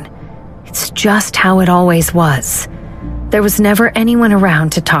alone. It's just how it always was. There was never anyone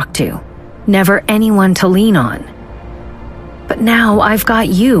around to talk to, never anyone to lean on. But now I've got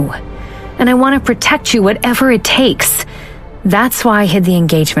you, and I want to protect you whatever it takes. That's why I hid the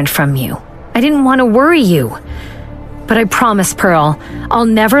engagement from you. I didn't want to worry you. But I promise, Pearl, I'll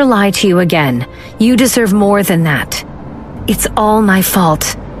never lie to you again. You deserve more than that. It's all my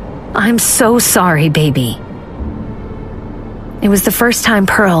fault. I'm so sorry, baby." It was the first time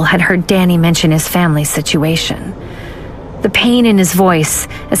Pearl had heard Danny mention his family situation. The pain in his voice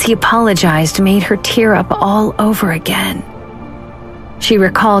as he apologized made her tear up all over again. She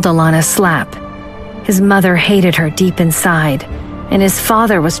recalled Alana's slap. His mother hated her deep inside, and his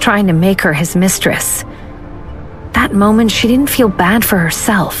father was trying to make her his mistress. That moment, she didn't feel bad for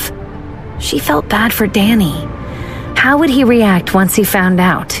herself. She felt bad for Danny. How would he react once he found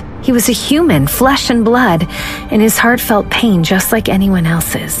out? He was a human, flesh and blood, and his heart felt pain just like anyone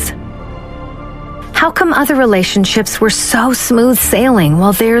else's. How come other relationships were so smooth sailing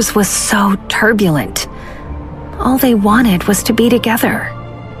while theirs was so turbulent? All they wanted was to be together.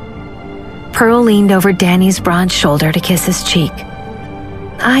 Pearl leaned over Danny's broad shoulder to kiss his cheek.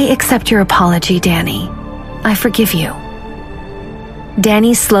 "I accept your apology, Danny. I forgive you."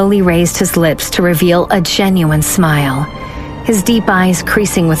 Danny slowly raised his lips to reveal a genuine smile, his deep eyes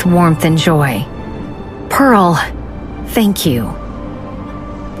creasing with warmth and joy. "Pearl, thank you."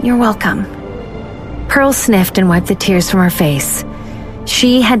 "You're welcome." Pearl sniffed and wiped the tears from her face.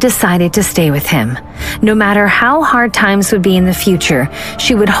 She had decided to stay with him. No matter how hard times would be in the future,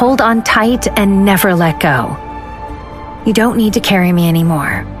 she would hold on tight and never let go. "You don't need to carry me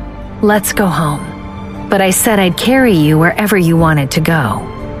anymore. Let's go home." "But I said I'd carry you wherever you wanted to go."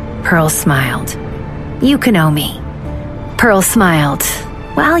 Pearl smiled. "You can owe me." Pearl smiled.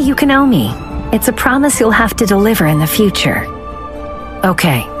 "Well, you can owe me. It's a promise you'll have to deliver in the future."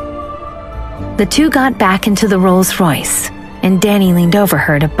 "Okay." The two got back into the Rolls-Royce, and Danny leaned over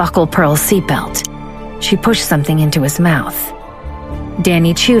her to buckle Pearl's seatbelt. She pushed something into his mouth.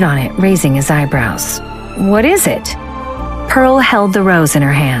 Danny chewed on it, raising his eyebrows. "What is it?" Pearl held the rose in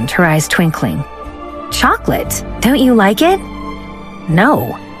her hand, her eyes twinkling. "Chocolate. Don't you like it?"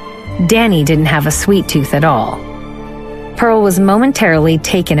 "No." Danny didn't have a sweet tooth at all. Pearl was momentarily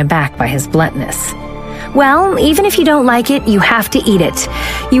taken aback by his bluntness. "Well, even if you don't like it, you have to eat it.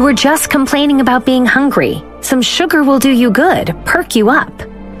 You were just complaining about being hungry. Some sugar will do you good, perk you up."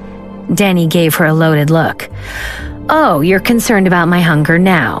 Danny gave her a loaded look. "Oh, you're concerned about my hunger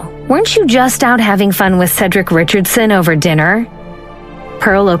now. Weren't you just out having fun with Cedric Richardson over dinner?"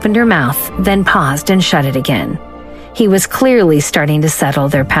 Pearl opened her mouth, then paused and shut it again. He was clearly starting to settle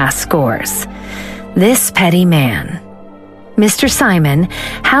their past scores. This petty man. Mr. Simon,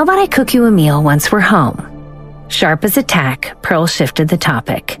 how about I cook you a meal once we're home? Sharp as a tack, Pearl shifted the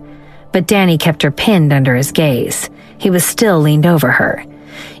topic. But Danny kept her pinned under his gaze. He was still leaned over her.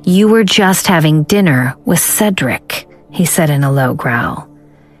 You were just having dinner with Cedric, he said in a low growl.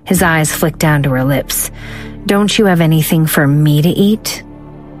 His eyes flicked down to her lips. Don't you have anything for me to eat?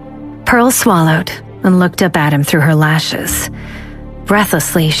 Pearl swallowed and looked up at him through her lashes.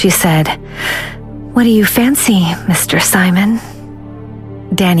 Breathlessly, she said, What do you fancy, Mr. Simon?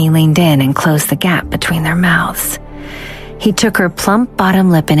 Danny leaned in and closed the gap between their mouths. He took her plump bottom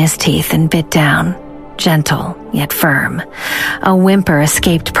lip in his teeth and bit down, gentle yet firm. A whimper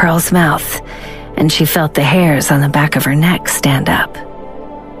escaped Pearl's mouth, and she felt the hairs on the back of her neck stand up.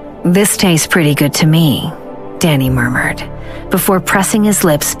 This tastes pretty good to me, Danny murmured, before pressing his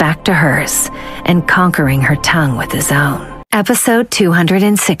lips back to hers and conquering her tongue with his own. Episode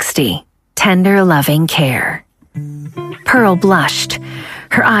 260, Tender Loving Care. Pearl blushed.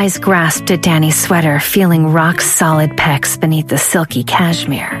 Her eyes grasped at Danny's sweater, feeling rock-solid pecs beneath the silky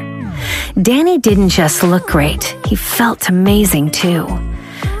cashmere. Danny didn't just look great, he felt amazing too.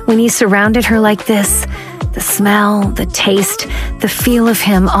 When he surrounded her like this, the smell, the taste, the feel of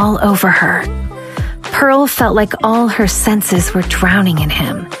him all over her. Pearl felt like all her senses were drowning in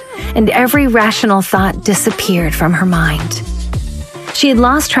him, and every rational thought disappeared from her mind. She had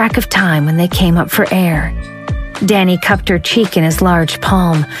lost track of time when they came up for air. Danny cupped her cheek in his large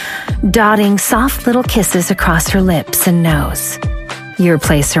palm, dotting soft little kisses across her lips and nose. Your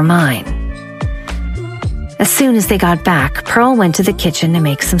place or mine. As soon as they got back, Pearl went to the kitchen to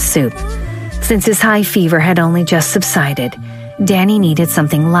make some soup. Since his high fever had only just subsided, Danny needed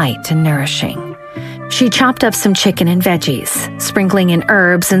something light and nourishing. She chopped up some chicken and veggies, sprinkling in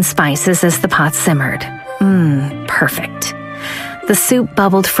herbs and spices as the pot simmered. Perfect. The soup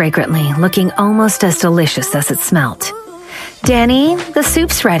bubbled fragrantly, looking almost as delicious as it smelt. Danny, the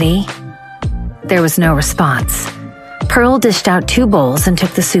soup's ready. There was no response. Pearl dished out 2 bowls and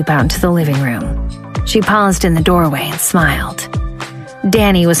took the soup out into the living room. She paused in the doorway and smiled.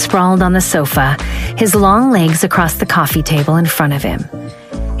 Danny was sprawled on the sofa, his long legs across the coffee table in front of him.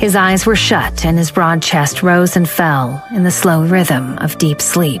 His eyes were shut and his broad chest rose and fell in the slow rhythm of deep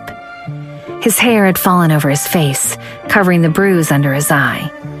sleep. His hair had fallen over his face, covering the bruise under his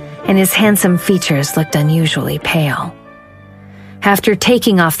eye, and his handsome features looked unusually pale. After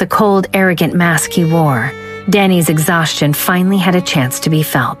taking off the cold, arrogant mask he wore, Danny's exhaustion finally had a chance to be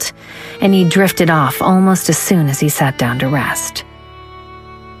felt, and he drifted off almost as soon as he sat down to rest.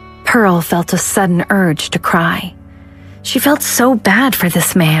 Pearl felt a sudden urge to cry. She felt so bad for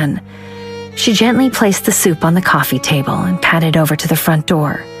this man. She gently placed the soup on the coffee table and padded over to the front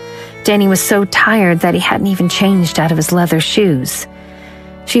door. Danny was so tired that he hadn't even changed out of his leather shoes.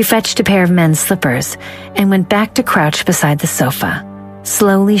 She fetched a pair of men's slippers and went back to crouch beside the sofa.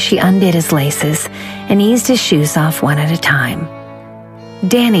 Slowly, she undid his laces and eased his shoes off one at a time.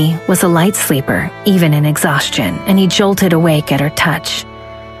 Danny was a light sleeper, even in exhaustion, and he jolted awake at her touch.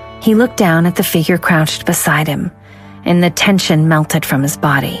 He looked down at the figure crouched beside him, and the tension melted from his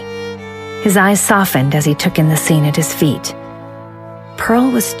body. His eyes softened as he took in the scene at his feet.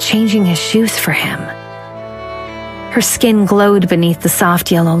 Pearl was changing his shoes for him. Her skin glowed beneath the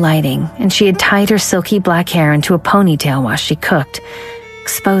soft yellow lighting, and she had tied her silky black hair into a ponytail while she cooked,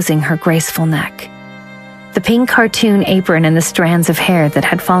 exposing her graceful neck. The pink cartoon apron and the strands of hair that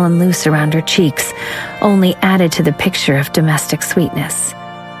had fallen loose around her cheeks only added to the picture of domestic sweetness.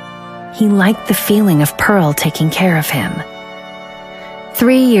 He liked the feeling of Pearl taking care of him.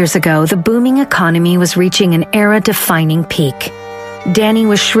 3 years ago, the booming economy was reaching an era-defining peak. Danny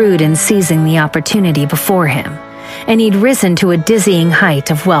was shrewd in seizing the opportunity before him, and he'd risen to a dizzying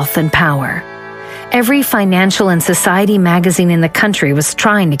height of wealth and power. Every financial and society magazine in the country was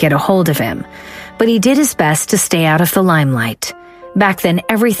trying to get a hold of him, but he did his best to stay out of the limelight. Back then,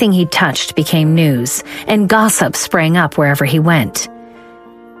 everything he touched became news, and gossip sprang up wherever he went.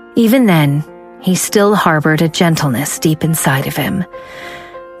 Even then, he still harbored a gentleness deep inside of him,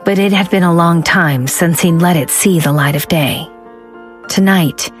 but it had been a long time since he'd let it see the light of day.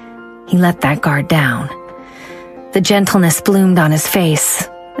 Tonight, he let that guard down. The gentleness bloomed on his face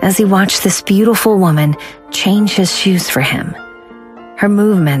as he watched this beautiful woman change his shoes for him. Her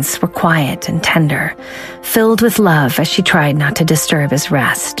movements were quiet and tender, filled with love as she tried not to disturb his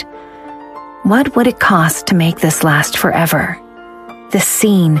rest. What would it cost to make this last forever? This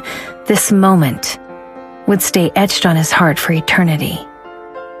scene, this moment, would stay etched on his heart for eternity.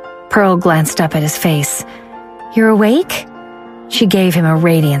 Pearl glanced up at his face. "You're awake?" She gave him a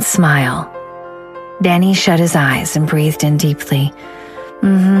radiant smile. Danny shut his eyes and breathed in deeply.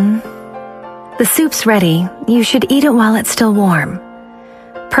 The The soup's ready. You should eat it while it's still warm.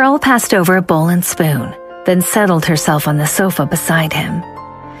 Pearl passed over a bowl and spoon, then settled herself on the sofa beside him.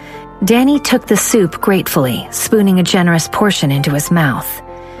 Danny took the soup gratefully, spooning a generous portion into his mouth.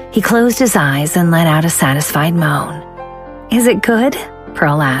 He closed his eyes and let out a satisfied moan. "Is it good?"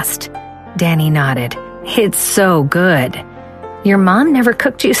 Pearl asked. Danny nodded. "It's so good. Your mom never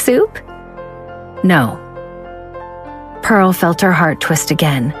cooked you soup?" "No." Pearl felt her heart twist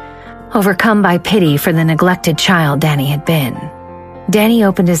again, overcome by pity for the neglected child Danny had been. Danny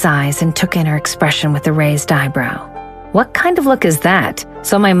opened his eyes and took in her expression with a raised eyebrow. "What kind of look is that?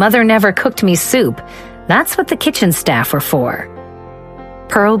 So my mother never cooked me soup. That's what the kitchen staff were for."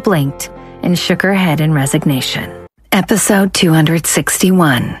 Pearl blinked and shook her head in resignation. Episode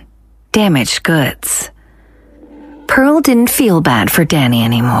 261. Damaged Goods. Pearl didn't feel bad for Danny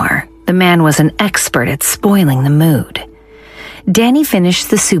anymore. The man was an expert at spoiling the mood. Danny finished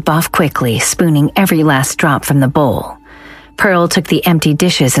the soup off quickly, spooning every last drop from the bowl. Pearl took the empty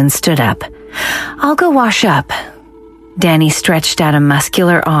dishes and stood up. "I'll go wash up." Danny stretched out a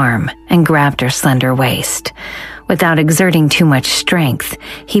muscular arm and grabbed her slender waist. Without exerting too much strength,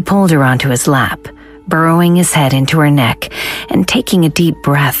 he pulled her onto his lap, burrowing his head into her neck and taking a deep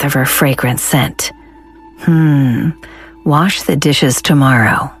breath of her fragrant scent. Wash the dishes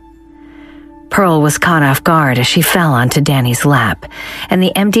tomorrow." Pearl was caught off guard as she fell onto Danny's lap, and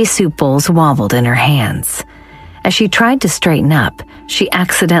the empty soup bowls wobbled in her hands. As she tried to straighten up, she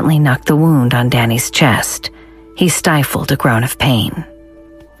accidentally knocked the wound on Danny's chest. He stifled a groan of pain.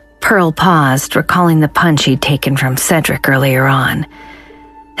 Pearl paused, recalling the punch he'd taken from Cedric earlier on.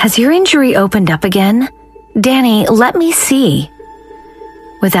 "Has your injury opened up again? Danny, let me see."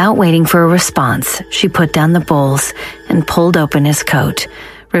 Without waiting for a response, she put down the bowls and pulled open his coat,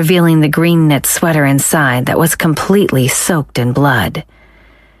 revealing the green knit sweater inside that was completely soaked in blood.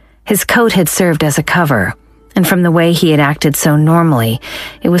 His coat had served as a cover, and from the way he had acted so normally,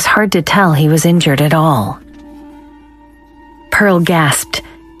 it was hard to tell he was injured at all. Pearl gasped,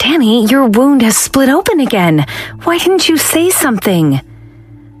 "Danny, your wound has split open again. Why didn't you say something?"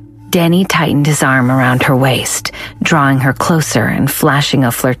 Danny tightened his arm around her waist, drawing her closer and flashing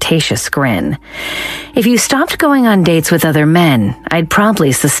a flirtatious grin. "If you stopped going on dates with other men, I'd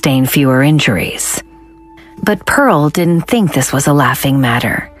probably sustain fewer injuries." But Pearl didn't think this was a laughing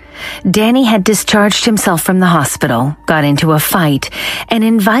matter. Danny had discharged himself from the hospital, got into a fight, and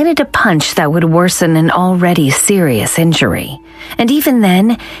invited a punch that would worsen an already serious injury. And even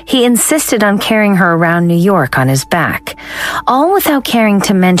then, he insisted on carrying her around New York on his back, all without caring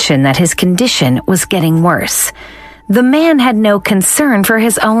to mention that his condition was getting worse. The man had no concern for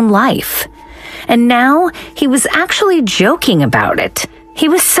his own life. And now he was actually joking about it. He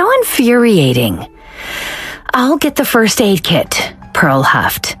was so infuriating. "I'll get the first aid kit," Pearl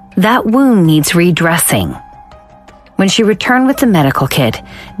huffed. "That wound needs redressing." When she returned with the medical kit,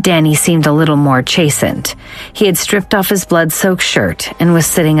 Danny seemed a little more chastened. He had stripped off his blood-soaked shirt and was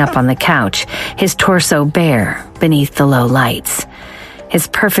sitting up on the couch, his torso bare beneath the low lights. His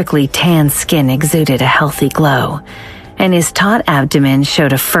perfectly tanned skin exuded a healthy glow, and his taut abdomen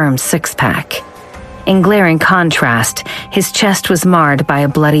showed a firm six-pack. In glaring contrast, his chest was marred by a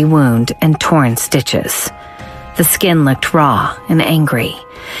bloody wound and torn stitches. The skin looked raw and angry,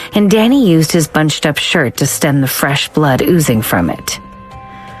 and Danny used his bunched-up shirt to stem the fresh blood oozing from it.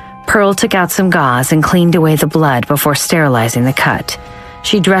 Pearl took out some gauze and cleaned away the blood before sterilizing the cut.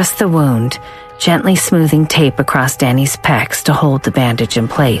 She dressed the wound, gently smoothing tape across Danny's pecs to hold the bandage in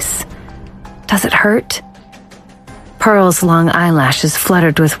place. "Does it hurt?" Pearl's long eyelashes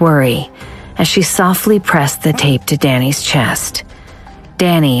fluttered with worry as she softly pressed the tape to Danny's chest.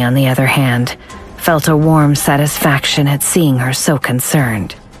 Danny, on the other hand, felt a warm satisfaction at seeing her so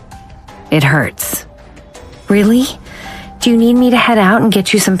concerned. "It hurts." "Really? Do you need me to head out and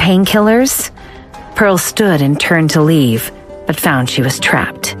get you some painkillers?" Pearl stood and turned to leave, but found she was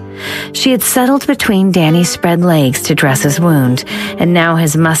trapped. She had settled between Danny's spread legs to dress his wound, and now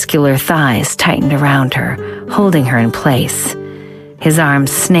his muscular thighs tightened around her, holding her in place. His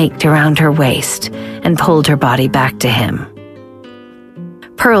arms snaked around her waist and pulled her body back to him.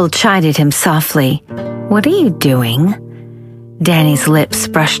 Pearl chided him softly. "What are you doing?" Danny's lips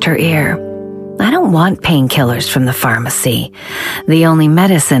brushed her ear. "I don't want painkillers from the pharmacy. The only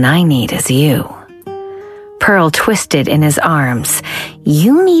medicine I need is you." Pearl twisted in his arms.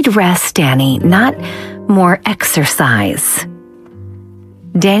 "You need rest, Danny, not more exercise."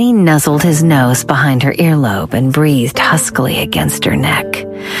 Danny nuzzled his nose behind her earlobe and breathed huskily against her neck.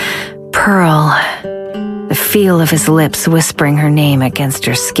 "Pearl." The feel of his lips whispering her name against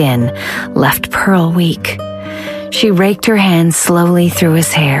her skin left Pearl weak. She raked her hand slowly through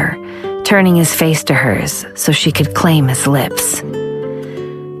his hair, turning his face to hers so she could claim his lips.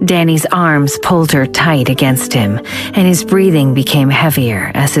 Danny's arms pulled her tight against him, and his breathing became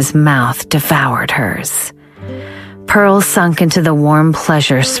heavier as his mouth devoured hers. Pearl sunk into the warm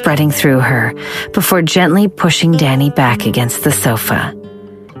pleasure spreading through her before gently pushing Danny back against the sofa.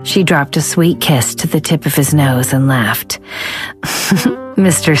 She dropped a sweet kiss to the tip of his nose and laughed.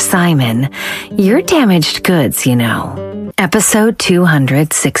 Mr. Simon, you're damaged goods, you know. Episode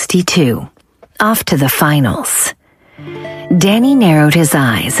 262. Off to the finals. Danny narrowed his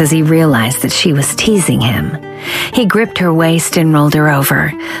eyes as he realized that she was teasing him. He gripped her waist and rolled her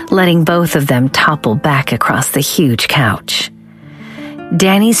over, letting both of them topple back across the huge couch.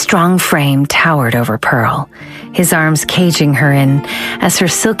 Danny's strong frame towered over Pearl, his arms caging her in as her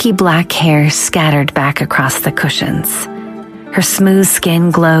silky black hair scattered back across the cushions. Her smooth skin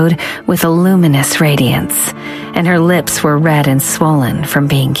glowed with a luminous radiance, and her lips were red and swollen from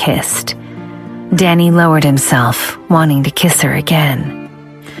being kissed. Danny lowered himself, wanting to kiss her again.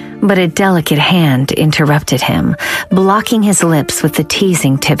 But a delicate hand interrupted him, blocking his lips with the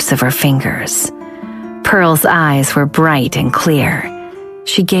teasing tips of her fingers. Pearl's eyes were bright and clear.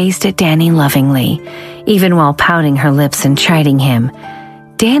 She gazed at Danny lovingly, even while pouting her lips and chiding him.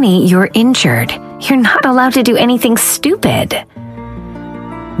 Danny, you're injured. You're not allowed to do anything stupid.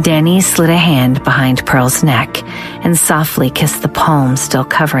 Danny slid a hand behind Pearl's neck and softly kissed the palm still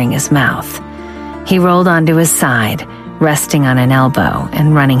covering his mouth. He rolled onto his side, resting on an elbow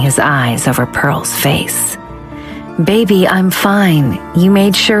and running his eyes over Pearl's face. Baby, I'm fine. You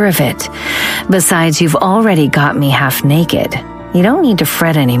made sure of it. Besides, you've already got me half naked. You don't need to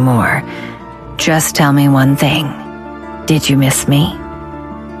fret anymore. Just tell me one thing. Did you miss me?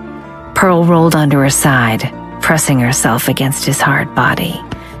 Pearl rolled onto her side, pressing herself against his hard body,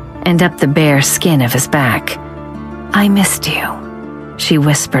 and up the bare skin of his back. I missed you, she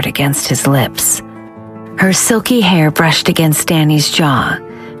whispered against his lips. Her silky hair brushed against Danny's jaw,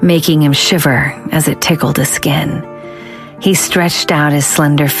 making him shiver as it tickled his skin. He stretched out his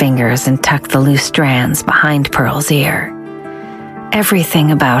slender fingers and tucked the loose strands behind Pearl's ear. Everything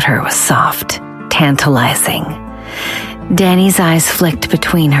about her was soft, tantalizing. Danny's eyes flicked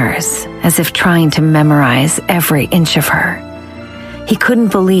between hers, as if trying to memorize every inch of her. He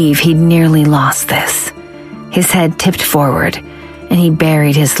couldn't believe he'd nearly lost this. His head tipped forward, and he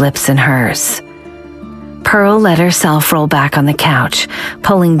buried his lips in hers. Pearl let herself roll back on the couch,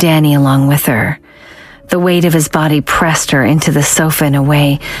 pulling Danny along with her. The weight of his body pressed her into the sofa in a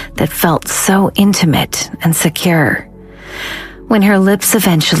way that felt so intimate and secure. When her lips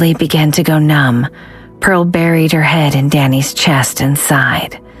eventually began to go numb, Pearl buried her head in Danny's chest and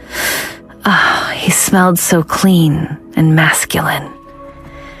sighed. Oh, he smelled so clean and masculine.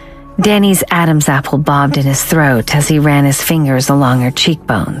 Danny's Adam's apple bobbed in his throat as he ran his fingers along her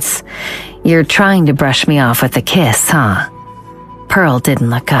cheekbones. You're trying to brush me off with a kiss, huh? Pearl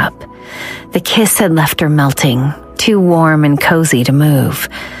didn't look up. The kiss had left her melting, too warm and cozy to move.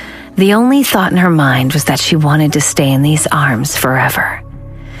 The only thought in her mind was that she wanted to stay in these arms forever.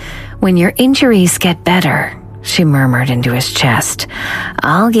 When your injuries get better, she murmured into his chest,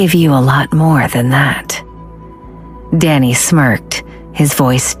 I'll give you a lot more than that. Danny smirked, his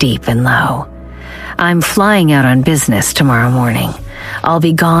voice deep and low. I'm flying out on business tomorrow morning. I'll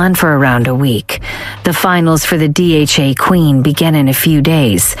be gone for around a week. The finals for the DHA Queen begin in a few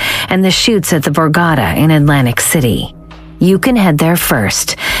days, and the shoots at the Borgata in Atlantic City. You can head there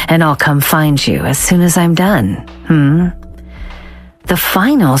first, and I'll come find you as soon as I'm done. The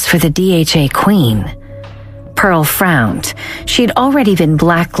finals for the DHA Queen? Pearl frowned. She'd already been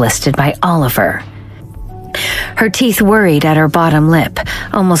blacklisted by Oliver. Her teeth worried at her bottom lip,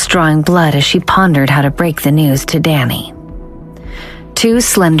 almost drawing blood as she pondered how to break the news to Danny. Two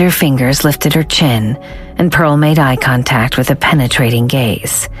slender fingers lifted her chin, and Pearl made eye contact with a penetrating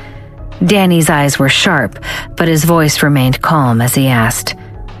gaze. Danny's eyes were sharp, but his voice remained calm as he asked,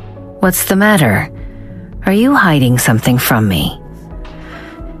 What's the matter? Are you hiding something from me?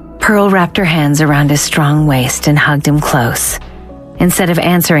 Pearl wrapped her hands around his strong waist and hugged him close. Instead of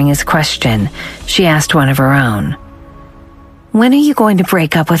answering his question, she asked one of her own. When are you going to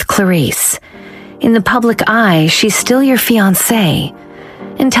break up with Clarice? In the public eye, she's still your fiancé.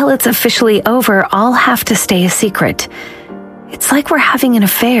 Until it's officially over, I'll have to stay a secret. It's like we're having an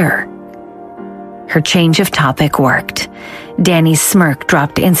affair. Her change of topic worked. Danny's smirk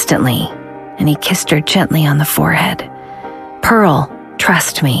dropped instantly, and he kissed her gently on the forehead. Pearl,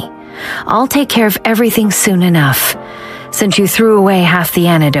 trust me. I'll take care of everything soon enough. Since you threw away half the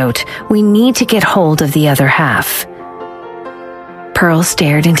antidote, we need to get hold of the other half. Pearl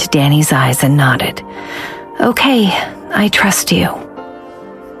stared into Danny's eyes and nodded. Okay, I trust you.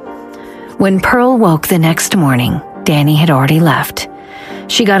 When Pearl woke the next morning, Danny had already left.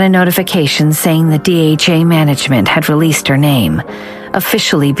 She got a notification saying the DHA management had released her name,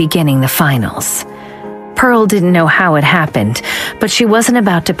 officially beginning the finals. Pearl didn't know how it happened, but she wasn't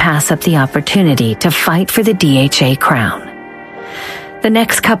about to pass up the opportunity to fight for the DHA crown. The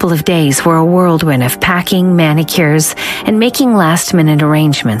next couple of days were a whirlwind of packing, manicures, and making last-minute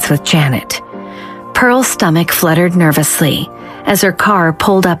arrangements with Janet. Pearl's stomach fluttered nervously as her car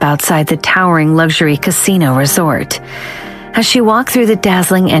pulled up outside the towering luxury casino resort. As she walked through the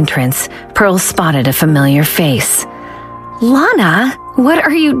dazzling entrance, Pearl spotted a familiar face. "Lana, what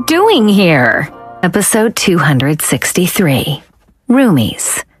are you doing here?" Episode 263.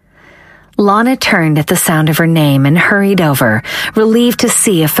 Roomies. Lana turned at the sound of her name and hurried over, relieved to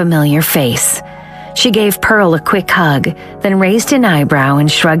see a familiar face. She gave Pearl a quick hug, then raised an eyebrow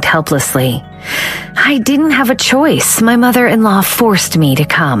and shrugged helplessly. "I didn't have a choice. My mother-in-law forced me to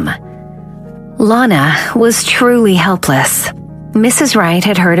come." Lana was truly helpless. Mrs. Wright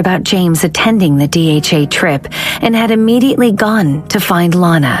had heard about James attending the DHA trip and had immediately gone to find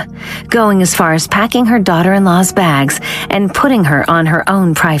Lana, going as far as packing her daughter-in-law's bags and putting her on her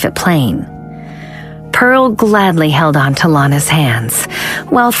own private plane. Pearl gladly held on to Lana's hands.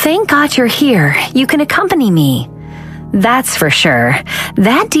 "Well, thank God you're here. You can accompany me." "That's for sure.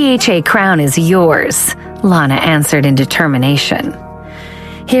 That DHA crown is yours," Lana answered in determination.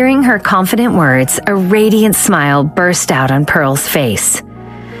 Hearing her confident words, a radiant smile burst out on Pearl's face.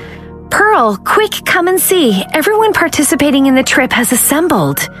 "Pearl, quick, come and see. Everyone participating in the trip has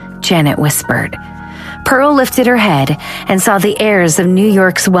assembled," Janet whispered. Pearl lifted her head and saw the heirs of New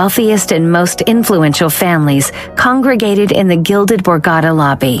York's wealthiest and most influential families congregated in the gilded Borgata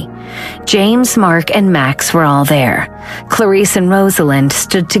lobby. James, Mark, and Max were all there. Clarice and Rosalind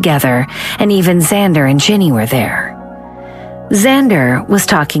stood together, and even Xander and Ginny were there. Xander was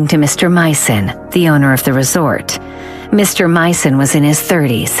talking to Mr. Meissen, the owner of the resort. Mr. Meissen was in his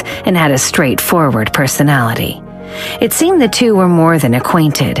 30s and had a straightforward personality. It seemed the two were more than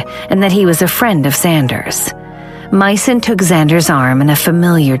acquainted, and that he was a friend of Xander's. Meissen took Xander's arm in a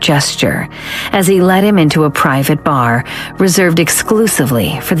familiar gesture as he led him into a private bar reserved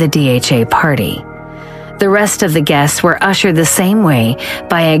exclusively for the DHA party. The rest of the guests were ushered the same way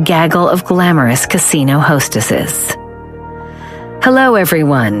by a gaggle of glamorous casino hostesses. "Hello,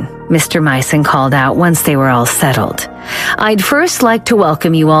 everyone," Mr. Meissen called out once they were all settled. "I'd first like to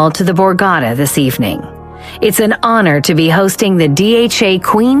welcome you all to the Borgata this evening. It's an honor to be hosting the DHA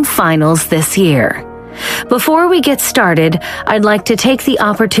Queen Finals this year. Before we get started, I'd like to take the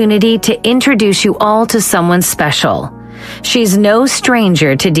opportunity to introduce you all to someone special. She's no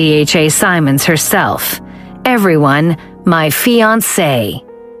stranger to DHA Simons herself. Everyone, my fiancé."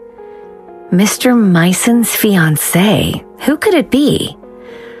 Mr. Meissen's fiancé? Who could it be?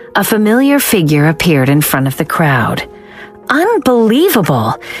 A familiar figure appeared in front of the crowd.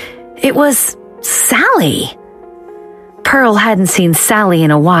 Unbelievable! It was Sally. Pearl hadn't seen Sally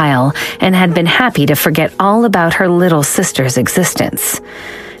in a while and had been happy to forget all about her little sister's existence.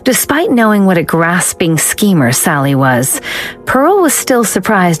 Despite knowing what a grasping schemer Sally was, Pearl was still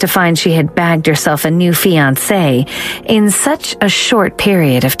surprised to find she had bagged herself a new fiancé in such a short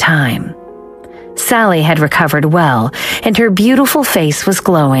period of time. Sally had recovered well, and her beautiful face was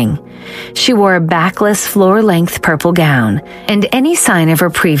glowing. She wore a backless, floor-length purple gown, and any sign of her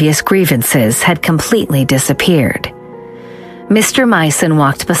previous grievances had completely disappeared. Mr. Meissen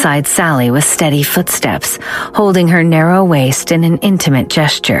walked beside Sally with steady footsteps, holding her narrow waist in an intimate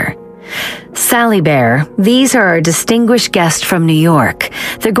gesture. "Sally Bear, these are our distinguished guests from New York.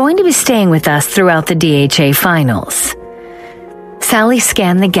 They're going to be staying with us throughout the DHA finals." Sally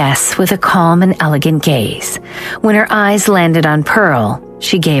scanned the guests with a calm and elegant gaze. When her eyes landed on Pearl,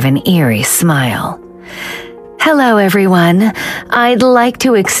 she gave an eerie smile. "Hello, everyone. I'd like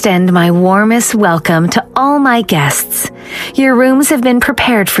to extend my warmest welcome to all my guests. Your rooms have been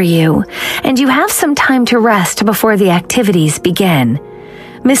prepared for you, and you have some time to rest before the activities begin.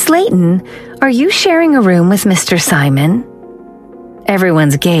 Miss Layton, are you sharing a room with Mr. Simon?"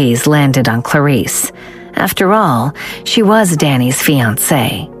 Everyone's gaze landed on Clarice. After all, she was Danny's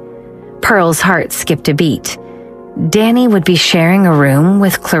fiancée. Pearl's heart skipped a beat. Danny would be sharing a room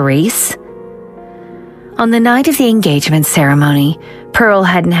with Clarice? On the night of the engagement ceremony, Pearl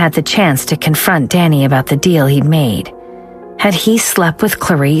hadn't had the chance to confront Danny about the deal he'd made. Had he slept with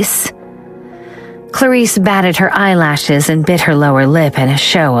Clarice? Clarice batted her eyelashes and bit her lower lip in a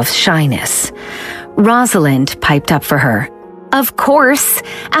show of shyness. Rosalind piped up for her. "Of course.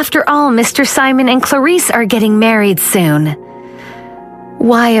 After all, Mr. Simon and Clarice are getting married soon."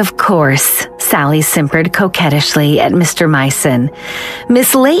 Why, of course, Sally simpered coquettishly at Mr. Meissen.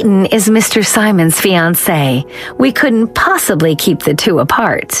 Miss Layton is Mr. Simon's fiancée. We couldn't possibly keep the two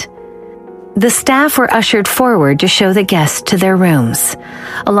apart. The staff were ushered forward to show the guests to their rooms.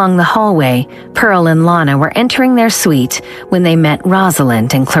 Along the hallway, Pearl and Lana were entering their suite when they met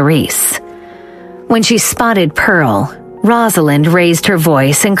Rosalind and Clarice. When she spotted Pearl, Rosalind raised her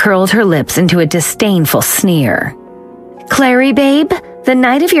voice and curled her lips into a disdainful sneer. "Clary, babe, the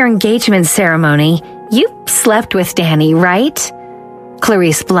night of your engagement ceremony, you slept with Danny, right?"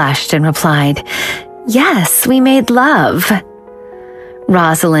 Clarice blushed and replied, "Yes, we made love."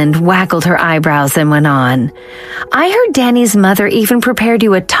 Rosalind waggled her eyebrows and went on, "I heard Danny's mother even prepared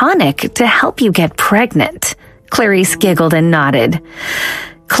you a tonic to help you get pregnant." Clarice giggled and nodded.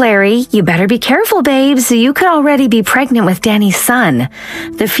 "Clary, you better be careful, babes. You could already be pregnant with Danny's son.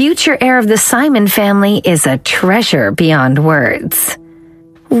 The future heir of the Simon family is a treasure beyond words."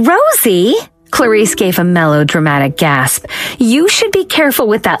 "Rosie," Clarice gave a melodramatic gasp, "you should be careful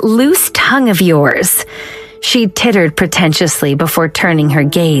with that loose tongue of yours." She tittered pretentiously before turning her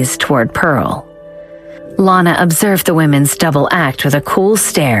gaze toward Pearl. Lana observed the women's double act with a cool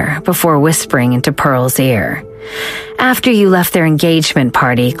stare before whispering into Pearl's ear. After you left their engagement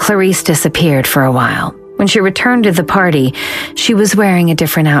party, Clarice disappeared for a while. When she returned to the party, she was wearing a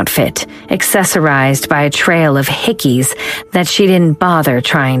different outfit, accessorized by a trail of hickeys that she didn't bother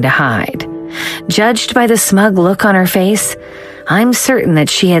trying to hide. Judged by the smug look on her face, I'm certain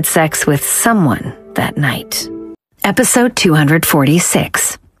that she had sex with someone that night. Episode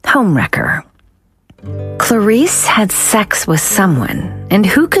 246, Homewrecker. Clarice had sex with someone, and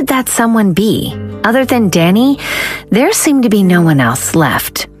who could that someone be? Other than Danny, there seemed to be no one else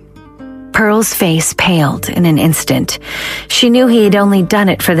left. Pearl's face paled in an instant. She knew he had only done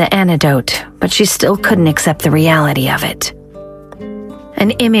it for the antidote, but she still couldn't accept the reality of it.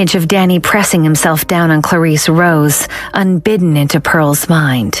 An image of Danny pressing himself down on Clarice rose, unbidden, into Pearl's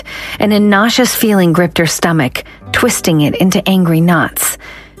mind, and a nauseous feeling gripped her stomach, twisting it into angry knots.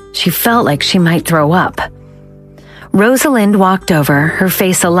 She felt like she might throw up. Rosalind walked over, her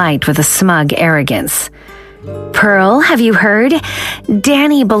face alight with a smug arrogance. "Pearl, have you heard?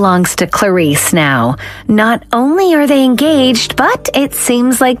 Danny belongs to Clarice now. Not only are they engaged, but it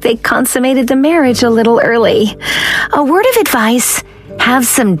seems like they consummated the marriage a little early. A word of advice, have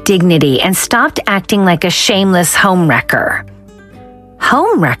some dignity and stop acting like a shameless homewrecker."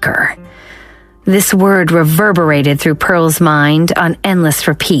 Homewrecker? This word reverberated through Pearl's mind on endless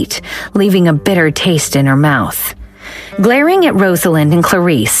repeat, leaving a bitter taste in her mouth. Glaring at Rosalind and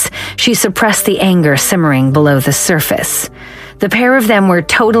Clarice, she suppressed the anger simmering below the surface. The pair of them were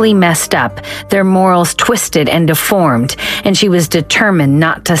totally messed up, their morals twisted and deformed, and she was determined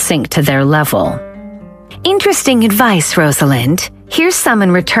not to sink to their level. "Interesting advice, Rosalind. Here's some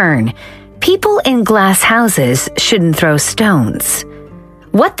in return. People in glass houses shouldn't throw stones."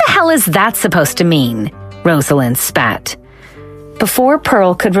 "What the hell is that supposed to mean?" Rosalind spat. Before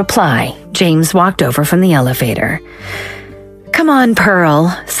Pearl could reply, James walked over from the elevator. "Come on,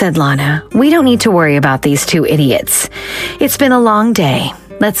 Pearl," said Lana. "We don't need to worry about these two idiots. It's been a long day.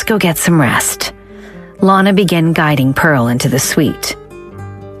 Let's go get some rest." Lana began guiding Pearl into the suite.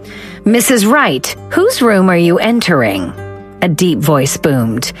 "Mrs. Wright, whose room are you entering?" A deep voice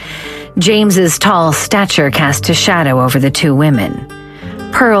boomed. James's tall stature cast a shadow over the two women.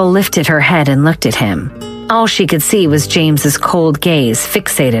 Pearl lifted her head and looked at him. All she could see was James's cold gaze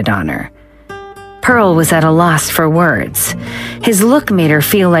fixated on her. Pearl was at a loss for words. His look made her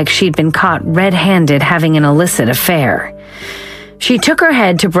feel like she'd been caught red-handed having an illicit affair. She took her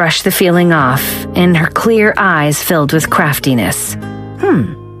head to brush the feeling off, and her clear eyes filled with craftiness.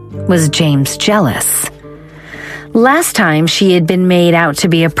 Was James jealous? Last time she had been made out to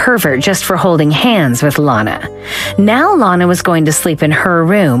be a pervert just for holding hands with Lana. Now Lana was going to sleep in her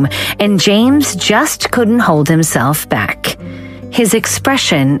room, and James just couldn't hold himself back. His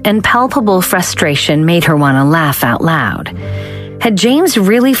expression and palpable frustration made her want to laugh out loud. Had James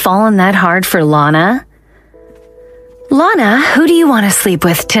really fallen that hard for Lana? "Lana, who do you want to sleep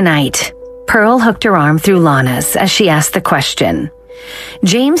with tonight?" Pearl hooked her arm through Lana's as she asked the question.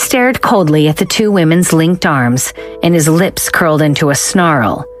 James stared coldly at the two women's linked arms, and his lips curled into a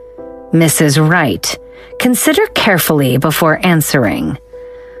snarl. "Mrs. Wright, consider carefully before answering."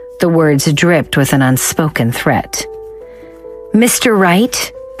 The words dripped with an unspoken threat. "Mr.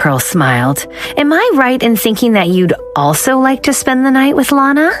 Wright?" Pearl smiled. "Am I right in thinking that you'd also like to spend the night with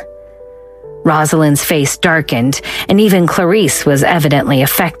Lana?" Rosalind's face darkened, and even Clarice was evidently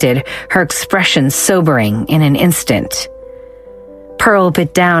affected, her expression sobering in an instant. Pearl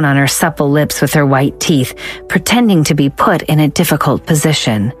bit down on her supple lips with her white teeth, pretending to be put in a difficult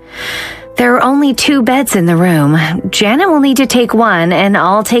position. There are only 2 beds in the room. Janet will need to take one, and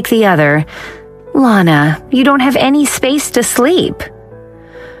I'll take the other. Lana, you don't have any space to sleep.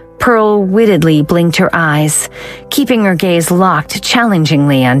 Pearl wittedly blinked her eyes, keeping her gaze locked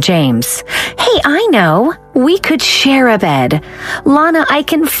challengingly on James. Hey, I know. We could share a bed. Lana, I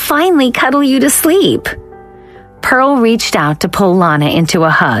can finally cuddle you to sleep. Pearl reached out to pull Lana into a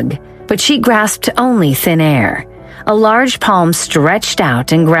hug, but she grasped only thin air. A large palm stretched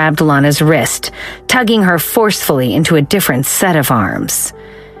out and grabbed Lana's wrist, tugging her forcefully into a different set of arms.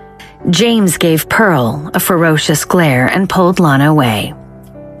 James gave Pearl a ferocious glare and pulled Lana away.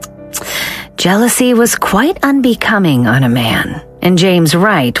 Jealousy was quite unbecoming on a man, and James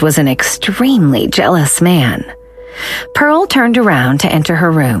Wright was an extremely jealous man. Pearl turned around to enter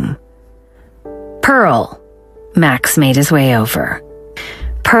her room. Pearl. Max made his way over.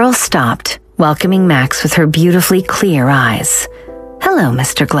 Pearl stopped, welcoming Max with her beautifully clear eyes. Hello,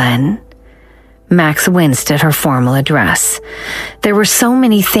 Mr. Glenn. Max winced at her formal address. There were so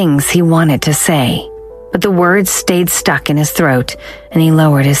many things he wanted to say, but the words stayed stuck in his throat, and he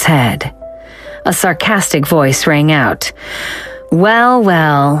lowered his head. A sarcastic voice rang out. Well,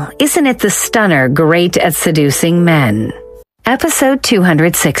 well, isn't it the stunner great at seducing men? Episode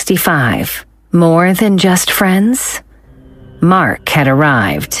 265. More than just friends? Mark had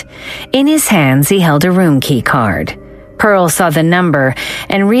arrived. In his hands, he held a room key card. Pearl saw the number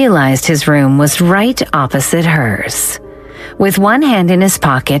and realized his room was right opposite hers. With one hand in his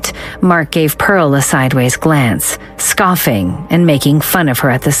pocket, Mark gave Pearl a sideways glance, scoffing and making fun of her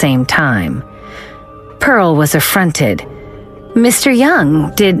at the same time. Pearl was affronted. Mr.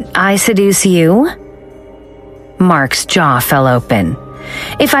 Young, did I seduce you? Mark's jaw fell open.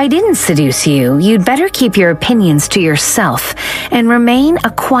 If I didn't seduce you, you'd better keep your opinions to yourself and remain a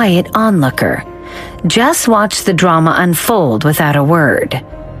quiet onlooker. Just watch the drama unfold without a word.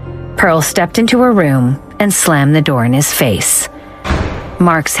 Pearl stepped into her room and slammed the door in his face.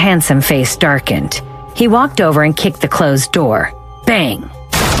 Mark's handsome face darkened. He walked over and kicked the closed door. Bang!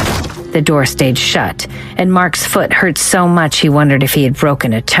 The door stayed shut, and Mark's foot hurt so much he wondered if he had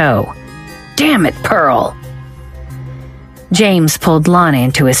broken a toe. Damn it, Pearl! James pulled Lana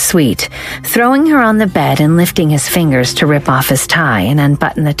into his suite, throwing her on the bed and lifting his fingers to rip off his tie and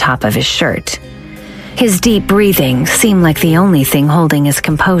unbutton the top of his shirt. His deep breathing seemed like the only thing holding his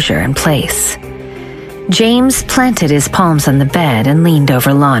composure in place. James planted his palms on the bed and leaned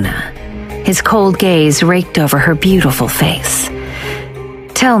over Lana. His cold gaze raked over her beautiful face.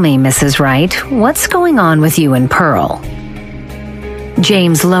 Tell me, Mrs. Wright, what's going on with you and Pearl?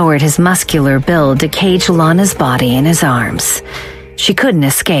 James lowered his muscular build to cage Lana's body in his arms. She couldn't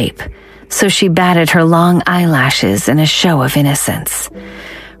escape, so she batted her long eyelashes in a show of innocence.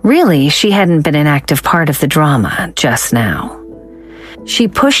 Really, she hadn't been an active part of the drama just now. She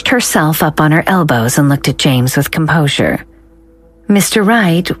pushed herself up on her elbows and looked at James with composure. Mr.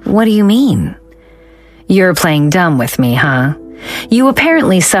 Wright, what do you mean? You're playing dumb with me, huh? You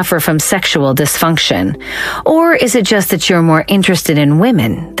apparently suffer from sexual dysfunction. Or is it just that you're more interested in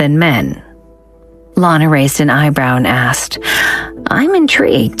women than men? Lana raised an eyebrow and asked, I'm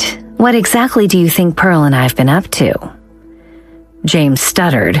intrigued. What exactly do you think Pearl and I have been up to? James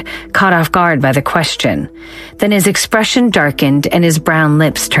stuttered, caught off guard by the question. Then his expression darkened and his brown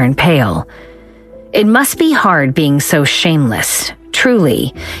lips turned pale. It must be hard being so shameless.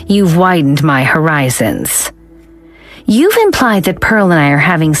 Truly, you've widened my horizons. You've implied that Pearl and I are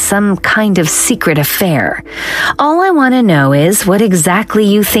having some kind of secret affair. All I want to know is what exactly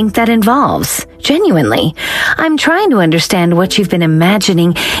you think that involves. Genuinely, I'm trying to understand what you've been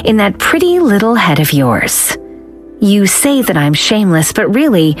imagining in that pretty little head of yours. You say that I'm shameless, but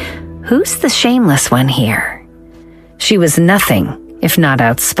really, who's the shameless one here? She was nothing if not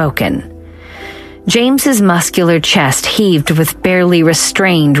outspoken. James's muscular chest heaved with barely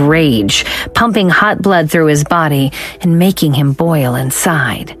restrained rage, pumping hot blood through his body and making him boil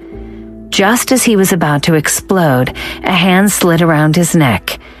inside. Just as he was about to explode, a hand slid around his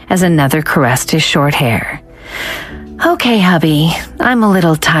neck as another caressed his short hair. Okay, hubby, I'm a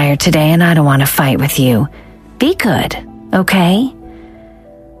little tired today and I don't want to fight with you. Be good, okay?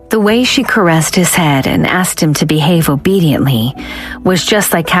 The way she caressed his head and asked him to behave obediently was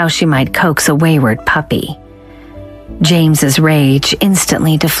just like how she might coax a wayward puppy. James's rage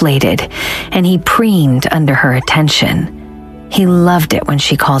instantly deflated, and he preened under her attention. He loved it when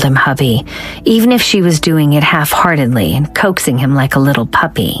she called him hubby, even if she was doing it half-heartedly and coaxing him like a little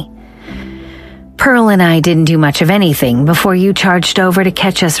puppy. Pearl and I didn't do much of anything before you charged over to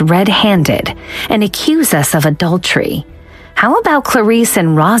catch us red-handed and accuse us of adultery. How about Clarice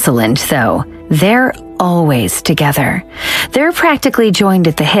and Rosalind, though? They're always together. They're practically joined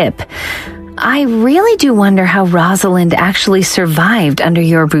at the hip. I really do wonder how Rosalind actually survived under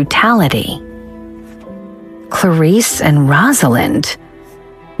your brutality. Clarice and Rosalind?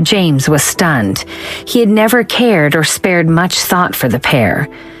 James was stunned. He had never cared or spared much thought for the pair.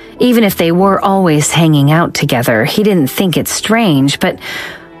 Even if they were always hanging out together, he didn't think it strange, but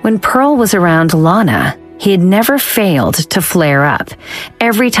when Pearl was around Lana, he had never failed to flare up.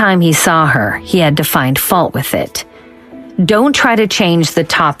 Every time he saw her, he had to find fault with it. Don't try to change the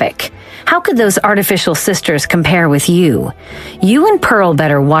topic. How could those artificial sisters compare with you? You and Pearl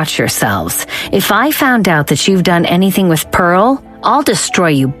better watch yourselves. If I found out that you've done anything with Pearl, I'll destroy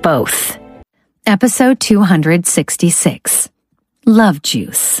you both. Episode 266. Love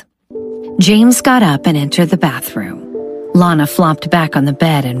Juice. James got up and entered the bathroom. Lana flopped back on the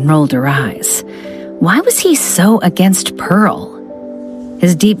bed and rolled her eyes. Why was he so against Pearl?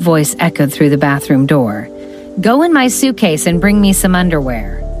 His deep voice echoed through the bathroom door. Go in my suitcase and bring me some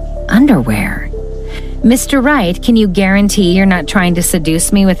underwear. Underwear? Mr. Wright, can you guarantee you're not trying to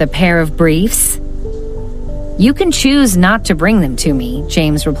seduce me with a pair of briefs? You can choose not to bring them to me,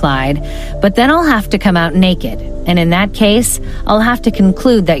 James replied, but then I'll have to come out naked, and in that case, I'll have to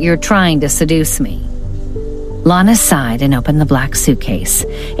conclude that you're trying to seduce me. Lana sighed and opened the black suitcase.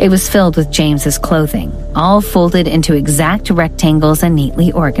 It was filled with James's clothing, all folded into exact rectangles and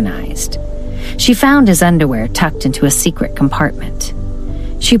neatly organized. She found his underwear tucked into a secret compartment.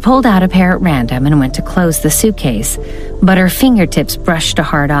 She pulled out a pair at random and went to close the suitcase, but her fingertips brushed a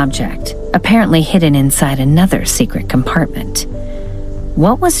hard object, apparently hidden inside another secret compartment.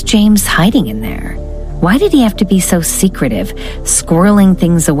 What was James hiding in there? Why did he have to be so secretive, squirreling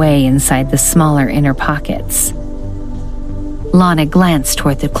things away inside the smaller inner pockets? Lana glanced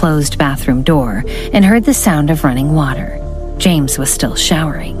toward the closed bathroom door and heard the sound of running water. James was still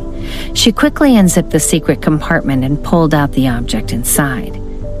showering. She quickly unzipped the secret compartment and pulled out the object inside.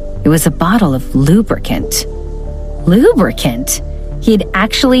 It was a bottle of lubricant. Lubricant? He had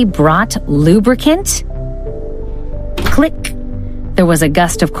actually brought lubricant? Click. There was a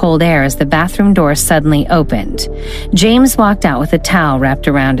gust of cold air as the bathroom door suddenly opened. James walked out with a towel wrapped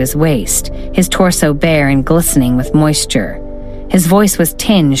around his waist, his torso bare and glistening with moisture. His voice was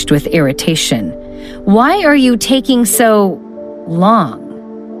tinged with irritation. Why are you taking so long?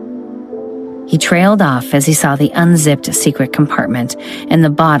 He trailed off as he saw the unzipped secret compartment and the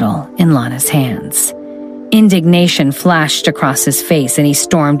bottle in Lana's hands. Indignation flashed across his face and he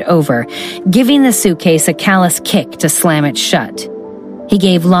stormed over, giving the suitcase a callous kick to slam it shut. He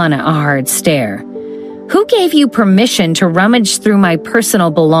gave Lana a hard stare. Who gave you permission to rummage through my personal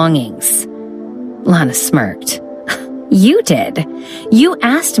belongings? Lana smirked. You did. You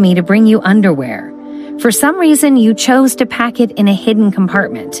asked me to bring you underwear. For some reason, you chose to pack it in a hidden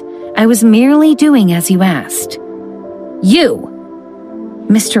compartment. I was merely doing as you asked. You!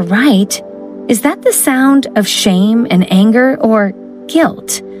 Mr. Wright, is that the sound of shame and anger or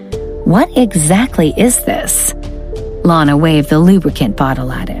guilt? What exactly is this? Lana waved the lubricant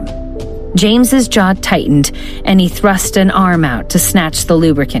bottle at him. James's jaw tightened and he thrust an arm out to snatch the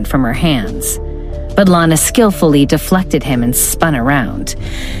lubricant from her hands. But Lana skillfully deflected him and spun around.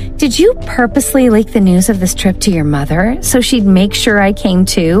 Did you purposely leak the news of this trip to your mother so she'd make sure I came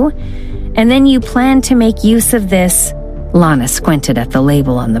too? And then you planned to make use of this? Lana squinted at the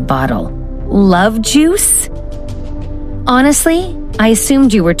label on the bottle. Love juice? Honestly, I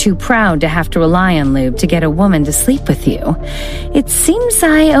assumed you were too proud to have to rely on lube to get a woman to sleep with you. It seems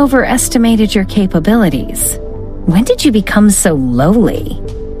I overestimated your capabilities. When did you become so lowly?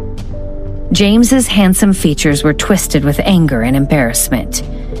 James's handsome features were twisted with anger and embarrassment.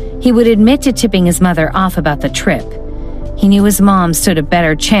 He would admit to tipping his mother off about the trip. He knew his mom stood a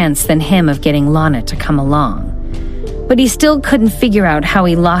better chance than him of getting Lana to come along. But he still couldn't figure out how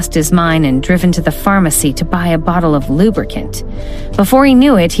he lost his mind and driven to the pharmacy to buy a bottle of lubricant. Before he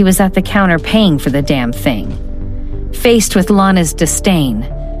knew it, he was at the counter paying for the damn thing. Faced with Lana's disdain,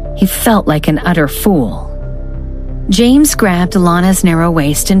 he felt like an utter fool. James grabbed Lana's narrow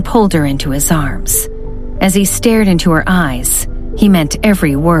waist and pulled her into his arms. As he stared into her eyes, he meant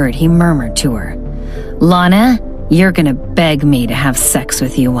every word he murmured to her. Lana, you're gonna beg me to have sex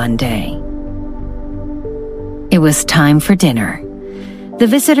with you one day. It was time for dinner. The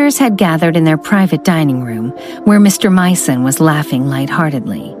visitors had gathered in their private dining room, where Mr. Myson was laughing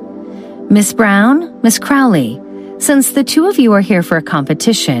lightheartedly. Miss Brown, Miss Crowley, since the two of you are here for a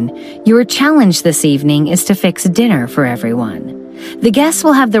competition, your challenge this evening is to fix dinner for everyone. The guests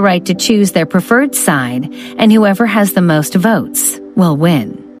will have the right to choose their preferred side, and whoever has the most votes will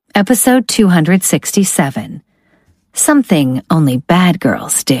win. Episode 267. something only bad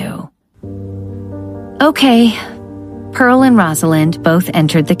girls do. Okay. Pearl and Rosalind both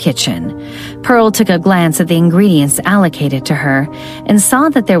entered the kitchen. Pearl took a glance at the ingredients allocated to her and saw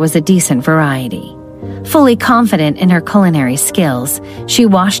that there was a decent variety. Fully confident in her culinary skills, she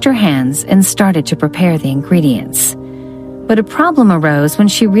washed her hands and started to prepare the ingredients. But a problem arose when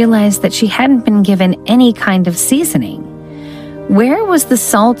she realized that she hadn't been given any kind of seasoning. Where was the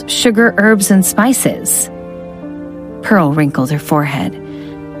salt, sugar, herbs, and spices? Pearl wrinkled her forehead.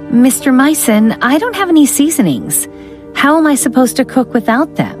 Mr. Meissen, I don't have any seasonings. How am I supposed to cook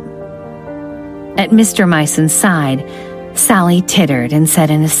without them? At Mr. Meissen's side, Sally tittered and said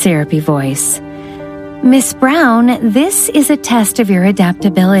in a syrupy voice, Miss Brown, this is a test of your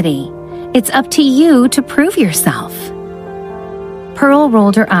adaptability. It's up to you to prove yourself. Pearl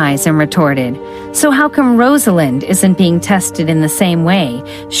rolled her eyes and retorted, so how come Rosalind isn't being tested in the same way?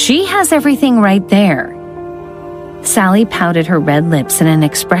 She has everything right there. Sally pouted her red lips in an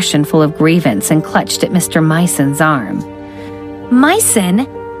expression full of grievance and clutched at Mr. Meissen's arm. Meissen,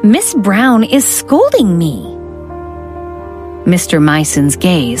 Miss Brown is scolding me. Mr. Meissen's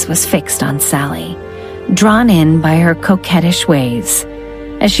gaze was fixed on Sally, drawn in by her coquettish ways.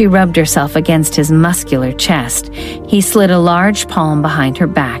 As she rubbed herself against his muscular chest, he slid a large palm behind her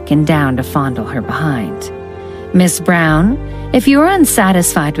back and down to fondle her behind. Miss Brown, if you are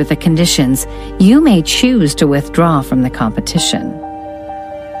unsatisfied with the conditions, you may choose to withdraw from the competition.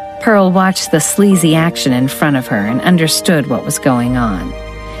 Pearl watched the sleazy action in front of her and understood what was going on.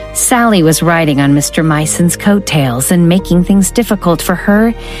 Sally was riding on Mr. Meissen's coattails and making things difficult for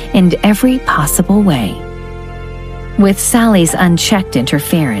her in every possible way. With Sally's unchecked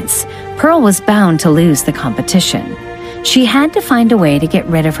interference, Pearl was bound to lose the competition. She had to find a way to get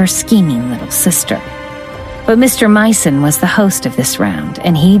rid of her scheming little sister. But Mr. Meissen was the host of this round,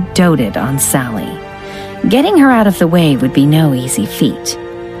 and he doted on Sally. Getting her out of the way would be no easy feat.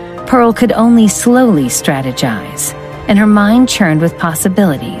 Pearl could only slowly strategize, and her mind churned with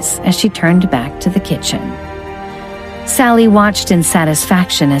possibilities as she turned back to the kitchen. Sally watched in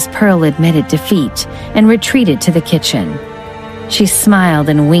satisfaction as Pearl admitted defeat and retreated to the kitchen. She smiled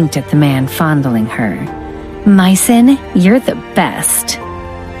and winked at the man fondling her. Meissen, you're the best.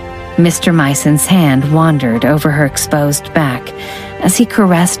 Mr. Meissen's hand wandered over her exposed back as he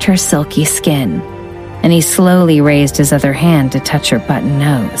caressed her silky skin, and he slowly raised his other hand to touch her button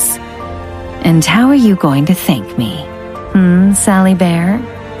nose. And how are you going to thank me? Sally Bear?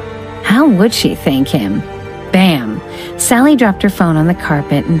 How would she thank him? Bam! Sally dropped her phone on the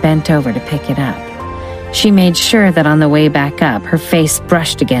carpet and bent over to pick it up. She made sure that on the way back up, her face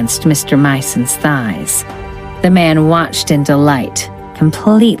brushed against Mr. Meissen's thighs. The man watched in delight,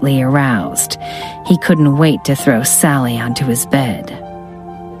 completely aroused. He couldn't wait to throw Sally onto his bed.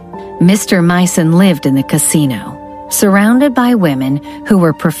 Mr. Meissen lived in the casino, surrounded by women who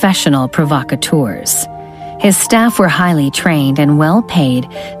were professional provocateurs. His staff were highly trained and well paid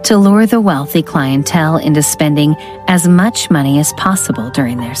to lure the wealthy clientele into spending as much money as possible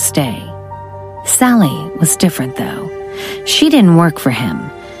during their stay. Sally was different, though. She didn't work for him.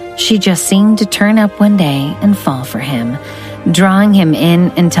 She just seemed to turn up one day and fall for him, drawing him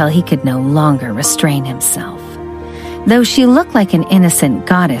in until he could no longer restrain himself. Though she looked like an innocent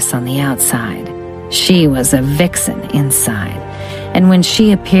goddess on the outside, she was a vixen inside, and when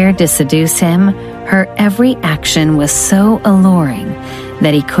she appeared to seduce him, her every action was so alluring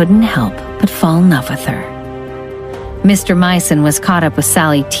that he couldn't help but fall in love with her. Mr. Meissen was caught up with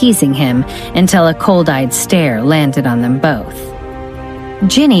Sally teasing him until a cold-eyed stare landed on them both.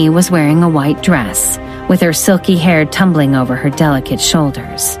 Ginny was wearing a white dress, with her silky hair tumbling over her delicate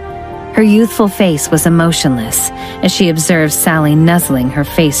shoulders. Her youthful face was emotionless as she observed Sally nuzzling her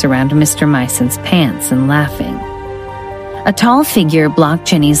face around Mr. Meissen's pants and laughing. A tall figure blocked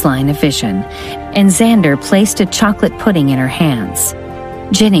Ginny's line of vision, and Xander placed a chocolate pudding in her hands.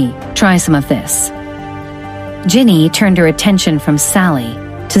 Ginny, try some of this. Ginny turned her attention from Sally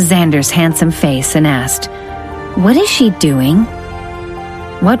to Xander's handsome face and asked, What is she doing?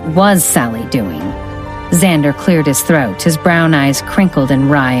 What was Sally doing? Xander cleared his throat, his brown eyes crinkled in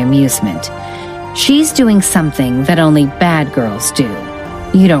wry amusement. She's doing something that only bad girls do.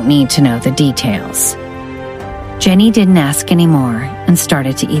 You don't need to know the details. Jenny didn't ask anymore and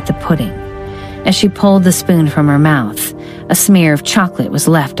started to eat the pudding. As she pulled the spoon from her mouth, a smear of chocolate was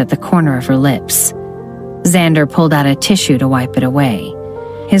left at the corner of her lips. Xander pulled out a tissue to wipe it away.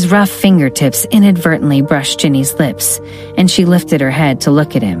 His rough fingertips inadvertently brushed Ginny's lips, and she lifted her head to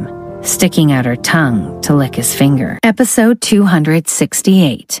look at him, sticking out her tongue to lick his finger. Episode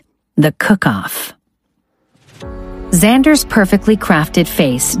 268, The Cook-Off. Xander's perfectly crafted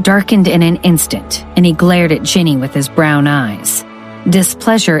face darkened in an instant, and he glared at Ginny with his brown eyes.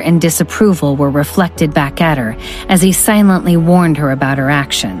 Displeasure and disapproval were reflected back at her as he silently warned her about her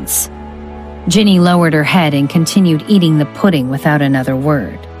actions. Ginny lowered her head and continued eating the pudding without another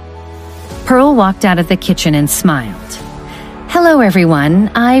word. Pearl walked out of the kitchen and smiled. "Hello, everyone.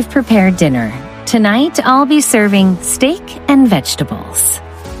 I've prepared dinner. Tonight, I'll be serving steak and vegetables."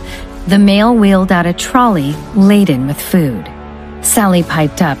 The male wheeled out a trolley laden with food. Sally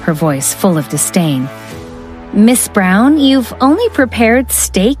piped up, her voice full of disdain. "Miss Brown, you've only prepared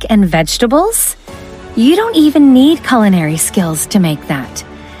steak and vegetables? You don't even need culinary skills to make that.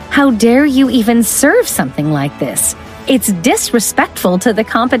 How dare you even serve something like this? It's disrespectful to the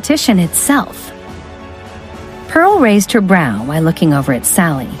competition itself." Pearl raised her brow while looking over at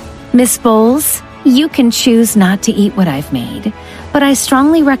Sally. "Miss Bowles, you can choose not to eat what I've made, but I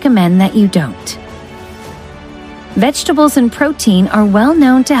strongly recommend that you don't. Vegetables and protein are well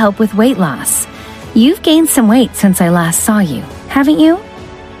known to help with weight loss. You've gained some weight since I last saw you, haven't you?"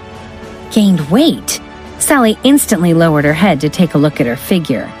 Gained weight? Sally instantly lowered her head to take a look at her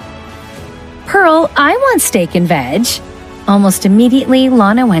figure. "Pearl, I want steak and veg." Almost immediately,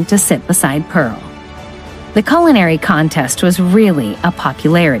 Lana went to sit beside Pearl. The culinary contest was really a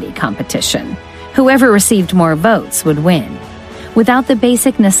popularity competition. Whoever received more votes would win. Without the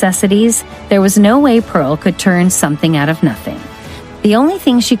basic necessities, there was no way Pearl could turn something out of nothing. The only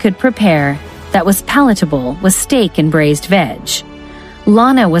thing she could prepare that was palatable was steak and braised veg.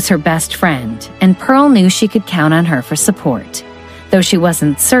 Lana was her best friend, and Pearl knew she could count on her for support, though she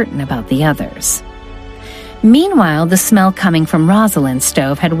wasn't certain about the others. Meanwhile, the smell coming from Rosalind's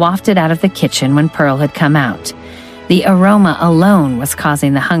stove had wafted out of the kitchen when Pearl had come out. The aroma alone was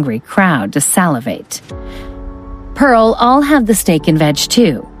causing the hungry crowd to salivate. "Pearl, I'll have the steak and veg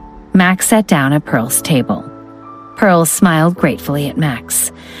too." Max sat down at Pearl's table. Pearl smiled gratefully at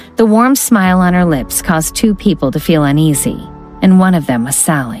Max. The warm smile on her lips caused two people to feel uneasy, and one of them was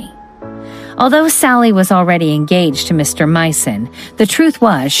Sally. Although Sally was already engaged to Mr. Meissen, the truth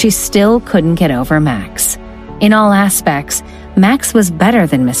was she still couldn't get over Max. In all aspects, Max was better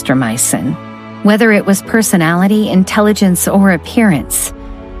than Mr. Meissen, whether it was personality, intelligence, or appearance.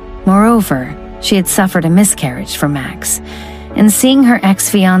 Moreover, she had suffered a miscarriage from Max, and seeing her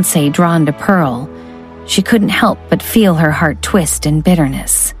ex-fiancé drawn to Pearl, she couldn't help but feel her heart twist in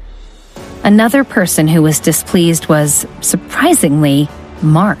bitterness. Another person who was displeased was, surprisingly,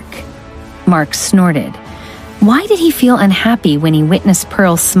 Mark. Mark snorted. Why did he feel unhappy when he witnessed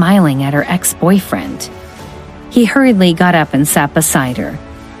Pearl smiling at her ex-boyfriend? He hurriedly got up and sat beside her.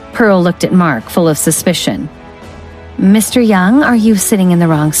 Pearl looked at Mark, full of suspicion. "Mr. Young, are you sitting in the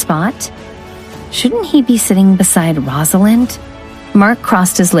wrong spot? Shouldn't he be sitting beside Rosalind?" Mark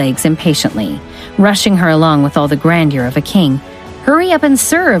crossed his legs impatiently, rushing her along with all the grandeur of a king. "Hurry up and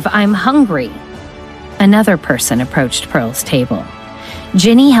serve, I'm hungry." Another person approached Pearl's table.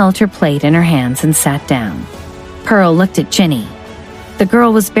 Ginny held her plate in her hands and sat down. Pearl looked at Ginny. The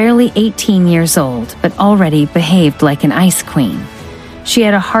girl was barely 18 years old, but already behaved like an ice queen. She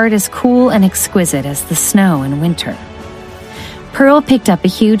had a heart as cool and exquisite as the snow in winter. Pearl picked up a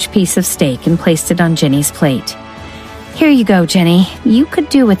huge piece of steak and placed it on Ginny's plate. "Here you go, Ginny. You could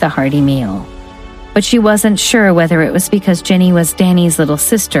do with a hearty meal." But she wasn't sure whether it was because Ginny was Danny's little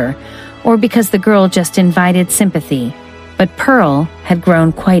sister or because the girl just invited sympathy, but Pearl had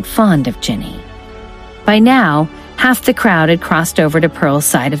grown quite fond of Ginny. By now, half the crowd had crossed over to Pearl's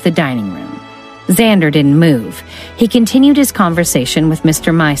side of the dining room. Xander didn't move. He continued his conversation with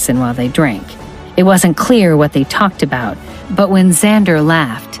Mr. Meissen while they drank. It wasn't clear what they talked about, but when Xander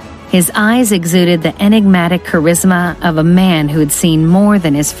laughed, his eyes exuded the enigmatic charisma of a man who had seen more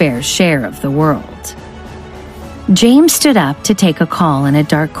than his fair share of the world. James stood up to take a call in a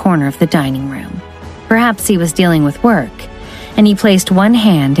dark corner of the dining room. Perhaps he was dealing with work, and he placed one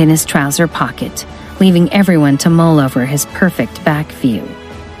hand in his trouser pocket, leaving everyone to mull over his perfect back view.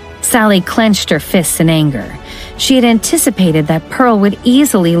 Sally clenched her fists in anger. She had anticipated that Pearl would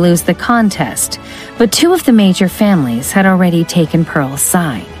easily lose the contest, but two of the major families had already taken Pearl's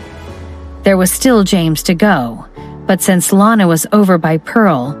side. There was still James to go, but since Lana was over by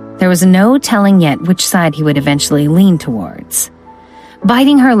Pearl, there was no telling yet which side he would eventually lean towards.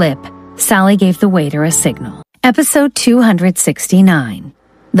 Biting her lip, Sally gave the waiter a signal. Episode 269,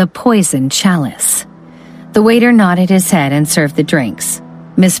 The Poisoned Chalice. The waiter nodded his head and served the drinks.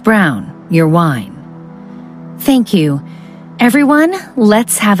 "Miss Brown, your wine." "Thank you. Everyone,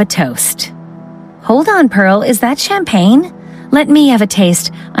 let's have a toast." "Hold on, Pearl, is that champagne? Let me have a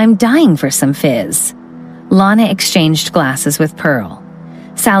taste. I'm dying for some fizz." Lana exchanged glasses with Pearl.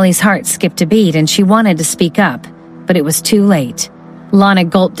 Sally's heart skipped a beat and she wanted to speak up, but it was too late. Lana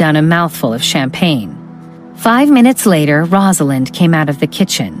gulped down a mouthful of champagne. 5 minutes later, Rosalind came out of the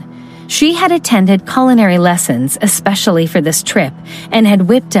kitchen. She had attended culinary lessons especially for this trip and had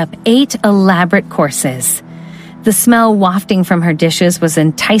whipped up 8 elaborate courses. The smell wafting from her dishes was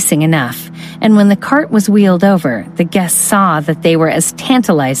enticing enough, and when the cart was wheeled over, the guests saw that they were as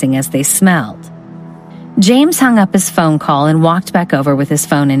tantalizing as they smelled. James hung up his phone call and walked back over with his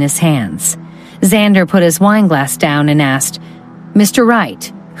phone in his hands. Xander put his wine glass down and asked, "Mr.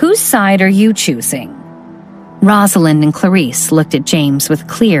 Wright, whose side are you choosing?" Rosalind and Clarice looked at James with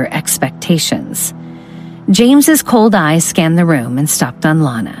clear expectations. James's cold eyes scanned the room and stopped on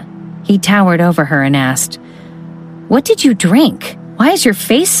Lana. He towered over her and asked, "What did you drink? Why is your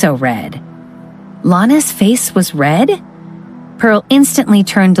face so red?" Lana's face was red? Pearl instantly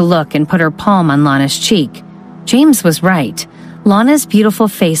turned to look and put her palm on Lana's cheek. James was right. Lana's beautiful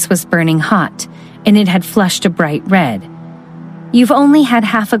face was burning hot, and it had flushed a bright red. "You've only had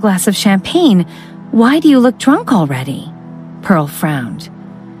half a glass of champagne. Why do you look drunk already?" Pearl frowned.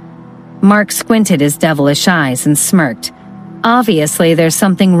 Mark squinted his devilish eyes and smirked. Obviously, there's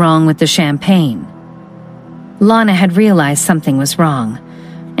something wrong with the champagne. Lana had realized something was wrong,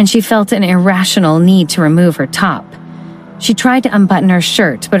 and she felt an irrational need to remove her top. She tried to unbutton her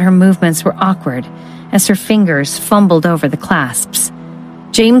shirt, but her movements were awkward as her fingers fumbled over the clasps.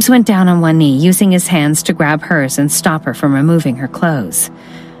 James went down on one knee, using his hands to grab hers and stop her from removing her clothes.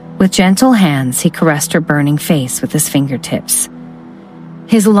 With gentle hands, he caressed her burning face with his fingertips.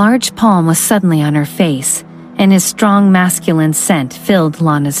 His large palm was suddenly on her face, and his strong masculine scent filled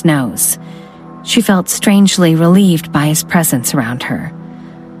Lana's nose. She felt strangely relieved by his presence around her.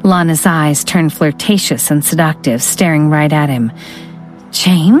 Lana's eyes turned flirtatious and seductive, staring right at him.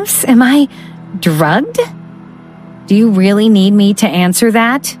 "James, am I drugged?" "Do you really need me to answer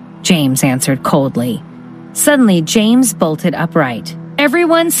that?" James answered coldly. Suddenly, James bolted upright.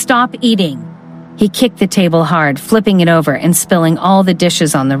 "Everyone stop eating!" He kicked the table hard, flipping it over and spilling all the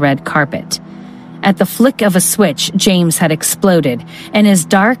dishes on the red carpet. At the flick of a switch, James had exploded, and his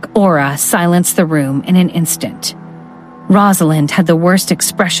dark aura silenced the room in an instant. Rosalind had the worst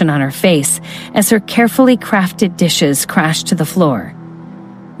expression on her face as her carefully crafted dishes crashed to the floor.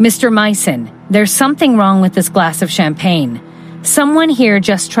 "Mr. Meissen, there's something wrong with this glass of champagne. Someone here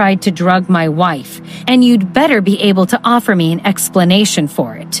just tried to drug my wife, and you'd better be able to offer me an explanation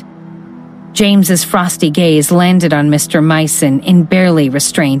for it." James's frosty gaze landed on Mr. Meissen in barely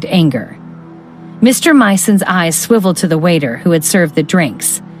restrained anger. Mr. Meissen's eyes swiveled to the waiter who had served the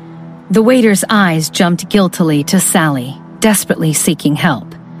drinks. The waiter's eyes jumped guiltily to Sally, desperately seeking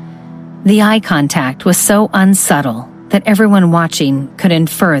help. The eye contact was so unsubtle that everyone watching could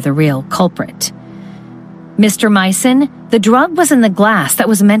infer the real culprit. "Mr. Meissen, the drug was in the glass that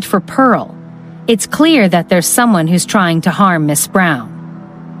was meant for Pearl. It's clear that there's someone who's trying to harm Miss Brown."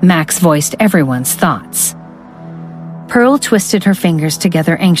 Max voiced everyone's thoughts. Pearl twisted her fingers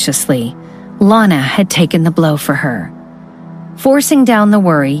together anxiously. Lana had taken the blow for her. Forcing down the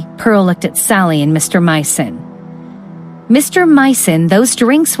worry, Pearl looked at Sally and Mr. Meissen. "Mr. Meissen, those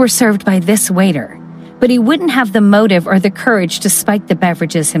drinks were served by this waiter, but he wouldn't have the motive or the courage to spike the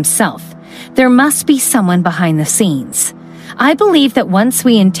beverages himself. There must be someone behind the scenes. I believe that once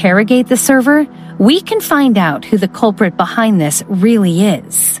we interrogate the server, we can find out who the culprit behind this really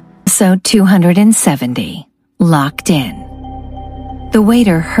is." Episode 270, Locked In. The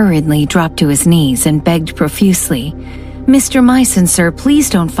waiter hurriedly dropped to his knees and begged profusely, "Mr. Meissen, sir, please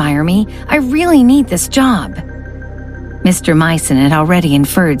don't fire me. I really need this job." Mr. Meissen had already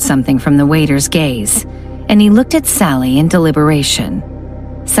inferred something from the waiter's gaze, and he looked at Sally in deliberation.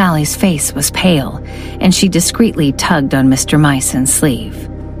 Sally's face was pale, and she discreetly tugged on Mr. Meissen's sleeve.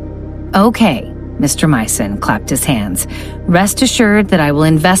 "Okay," Mr. Meissen clapped his hands. "Rest assured that I will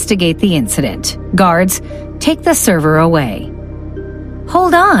investigate the incident. Guards, take the server away."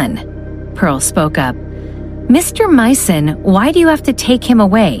 "Hold on," Pearl spoke up. "Mr. Meissen, why do you have to take him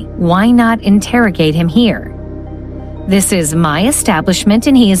away? Why not interrogate him here?" "This is my establishment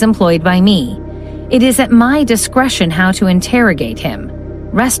and he is employed by me. It is at my discretion how to interrogate him.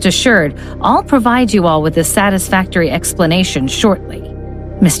 Rest assured, I'll provide you all with a satisfactory explanation shortly,"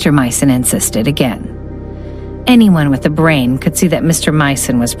 Mr. Meissen insisted again. Anyone with a brain could see that Mr.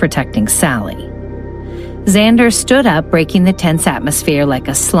 Meissen was protecting Sally. Xander stood up, breaking the tense atmosphere like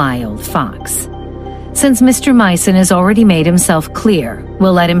a sly old fox. "Since Mr. Meissen has already made himself clear,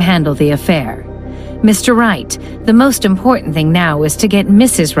 we'll let him handle the affair. Mr. Wright, the most important thing now is to get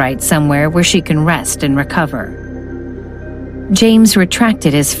Mrs. Wright somewhere where she can rest and recover." James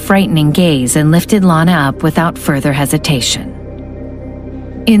retracted his frightening gaze and lifted Lana up without further hesitation.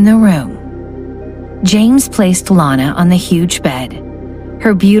 In the room, James placed Lana on the huge bed.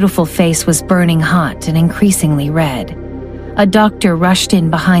 Her beautiful face was burning hot and increasingly red. A doctor rushed in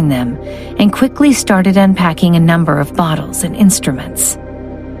behind them and quickly started unpacking a number of bottles and instruments.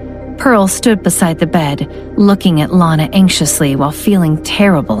 Pearl stood beside the bed, looking at Lana anxiously while feeling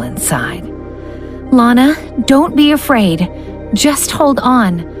terrible inside. "Lana, don't be afraid. Just hold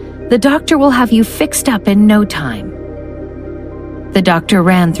on. The doctor will have you fixed up in no time." The doctor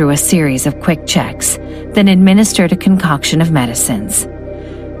ran through a series of quick checks, then administered a concoction of medicines.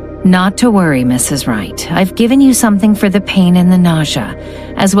 "Not to worry, Mrs. Wright. I've given you something for the pain and the nausea,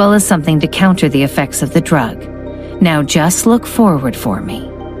 as well as something to counter the effects of the drug. Now just look forward for me."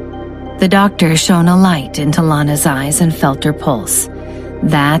 The doctor shone a light into Lana's eyes and felt her pulse.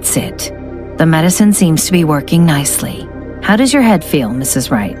 "That's it. The medicine seems to be working nicely. How does your head feel,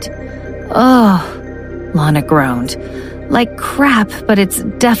 Mrs. Wright?" "Oh," Lana groaned. "Like crap, but it's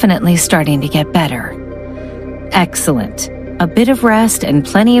definitely starting to get better." "Excellent. A bit of rest and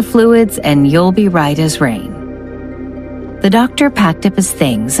plenty of fluids and you'll be right as rain." The doctor packed up his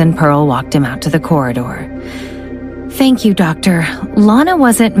things and Pearl walked him out to the corridor. "Thank you, doctor. Lana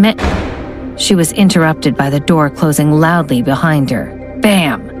wasn't meant—" She was interrupted by the door closing loudly behind her.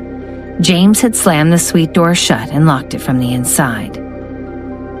 Bam! James had slammed the suite door shut and locked it from the inside.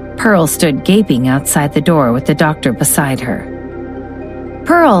 Pearl stood gaping outside the door with the doctor beside her.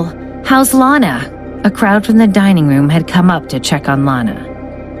 "Pearl, how's Lana?" A crowd from the dining room had come up to check on Lana.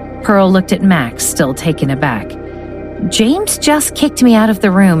 Pearl looked at Max, still taken aback. "James just kicked me out of the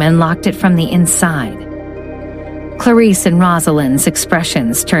room and locked it from the inside." Clarice and Rosalind's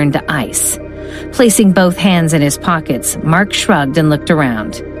expressions turned to ice. Placing both hands in his pockets, Mark shrugged and looked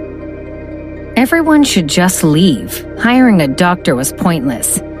around. "Everyone should just leave. Hiring a doctor was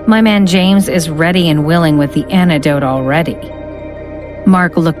pointless. My man James is ready and willing with the antidote already."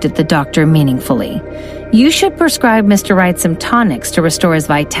 Mark looked at the doctor meaningfully. "You should prescribe Mr. Wright some tonics to restore his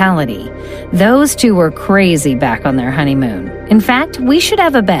vitality. Those two were crazy back on their honeymoon. In fact, we should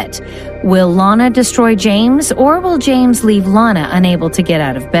have a bet. Will Lana destroy James, or will James leave Lana unable to get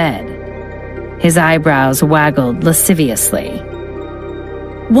out of bed?" His eyebrows waggled lasciviously.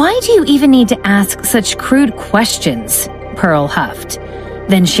 "Why do you even need to ask such crude questions?" Pearl huffed.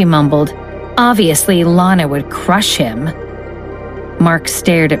 Then she mumbled, "Obviously, Lana would crush him." Mark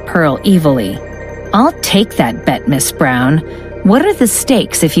stared at Pearl evilly. "I'll take that bet, Miss Brown. What are the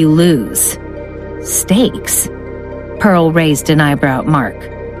stakes if you lose?" "Stakes?" Pearl raised an eyebrow at Mark.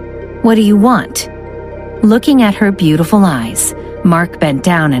 "What do you want?" Looking at her beautiful eyes, Mark bent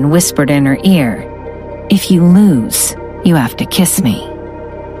down and whispered in her ear, "If you lose, you have to kiss me."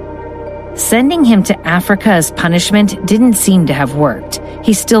 Sending him to Africa as punishment didn't seem to have worked.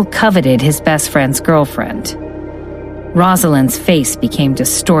 He still coveted his best friend's girlfriend. Rosalind's face became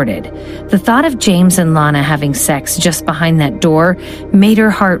distorted. The thought of James and Lana having sex just behind that door made her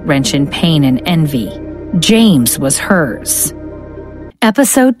heart wrench in pain and envy. James was hers.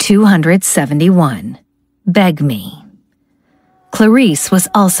 Episode 271. Beg Me. Clarice was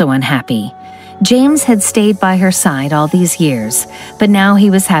also unhappy. James had stayed by her side all these years, but now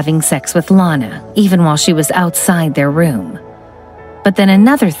he was having sex with Lana, even while she was outside their room. But then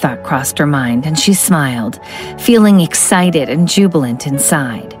another thought crossed her mind, and she smiled, feeling excited and jubilant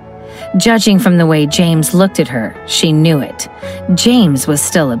inside. Judging from the way James looked at her, she knew it. James was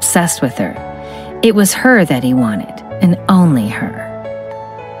still obsessed with her. It was her that he wanted, and only her.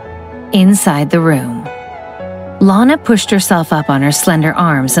 Inside the room, Lana pushed herself up on her slender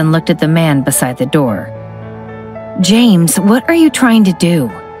arms and looked at the man beside the door. "James, what are you trying to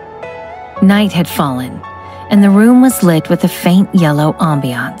do?" Night had fallen, and the room was lit with a faint yellow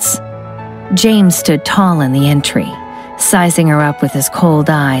ambiance. James stood tall in the entry, sizing her up with his cold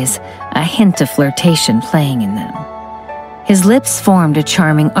eyes, a hint of flirtation playing in them. His lips formed a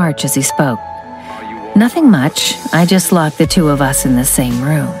charming arch as he spoke. "Nothing much. I just locked the two of us in the same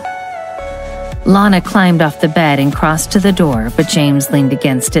room." Lana climbed off the bed and crossed to the door, but James leaned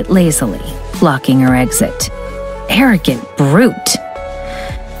against it lazily, blocking her exit. Arrogant brute.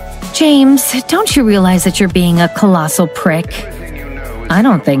 "James, don't you realize that you're being a colossal prick?" "I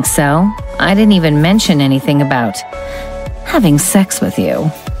don't think so. I didn't even mention anything about having sex with you."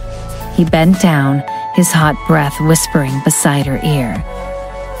 He bent down, his hot breath whispering beside her ear.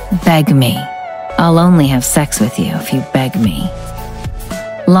 "Beg me. I'll only have sex with you if you beg me."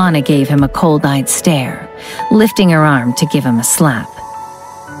 Lana gave him a cold-eyed stare, lifting her arm to give him a slap.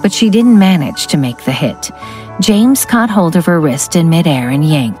 But she didn't manage to make the hit. James caught hold of her wrist in midair and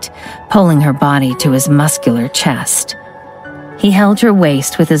yanked, pulling her body to his muscular chest. He held her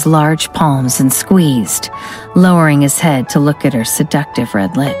waist with his large palms and squeezed, lowering his head to look at her seductive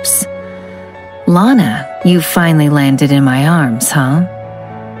red lips. "Lana, you finally landed in my arms, huh?"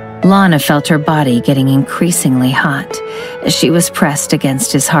 Lana felt her body getting increasingly hot as she was pressed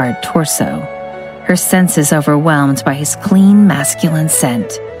against his hard torso, her senses overwhelmed by his clean, masculine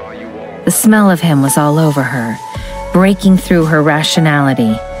scent. The smell of him was all over her, breaking through her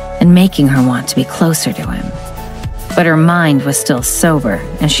rationality and making her want to be closer to him. But her mind was still sober,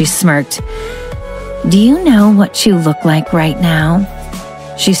 and she smirked. "Do you know what you look like right now?"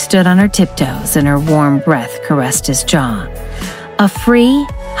 She stood on her tiptoes, and her warm breath caressed his jaw. A free,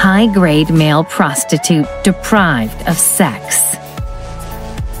 high-grade male prostitute deprived of sex.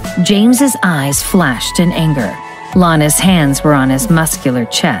 James's eyes flashed in anger. Lana's hands were on his muscular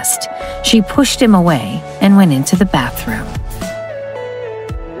chest. She pushed him away and went into the bathroom.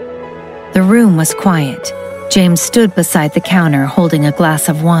 The room was quiet. James stood beside the counter holding a glass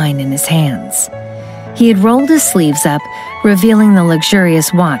of wine in his hands. He had rolled his sleeves up, revealing the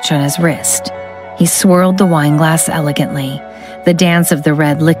luxurious watch on his wrist. He swirled the wine glass elegantly, the dance of the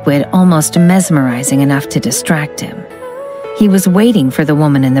red liquid almost mesmerizing enough to distract him. He was waiting for the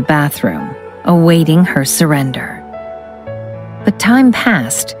woman in the bathroom, awaiting her surrender. But time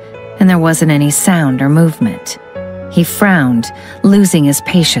passed, and there wasn't any sound or movement. He frowned, losing his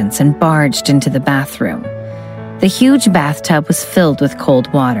patience, and barged into the bathroom. The huge bathtub was filled with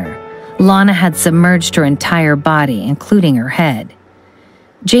cold water. Lana had submerged her entire body, including her head.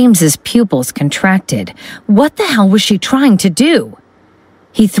 James's pupils contracted. What the hell was she trying to do?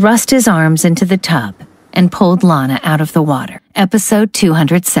 He thrust his arms into the tub and pulled Lana out of the water. Episode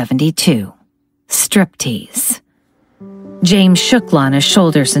 272. Striptease. James shook Lana's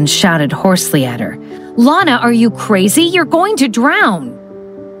shoulders and shouted hoarsely at her. "Lana, are you crazy? You're going to drown!"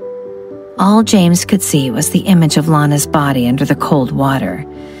 All James could see was the image of Lana's body under the cold water.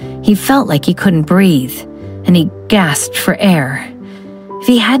 He felt like he couldn't breathe, and he gasped for air. If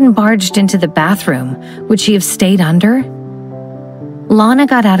he hadn't barged into the bathroom, would she have stayed under? Lana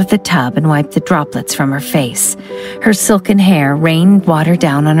got out of the tub and wiped the droplets from her face. Her silken hair rained water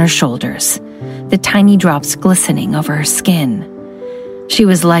down on her shoulders, the tiny drops glistening over her skin. She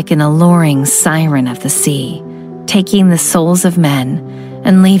was like an alluring siren of the sea, taking the souls of men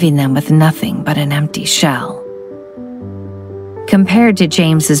and leaving them with nothing but an empty shell. Compared to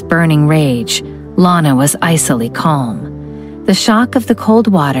James's burning rage, Lana was icily calm. The shock of the cold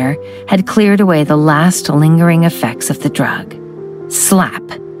water had cleared away the last lingering effects of the drug. Slap.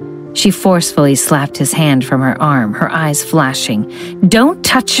 She forcefully slapped his hand from her arm, her eyes flashing. "Don't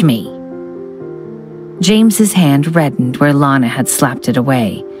touch me!" James's hand reddened where Lana had slapped it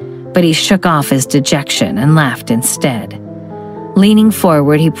away, but he shook off his dejection and laughed instead. Leaning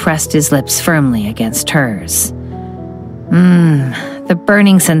forward, he pressed his lips firmly against hers. The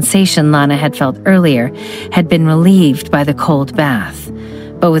burning sensation Lana had felt earlier had been relieved by the cold bath,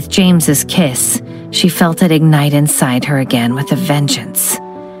 but with James's kiss, she felt it ignite inside her again with a vengeance.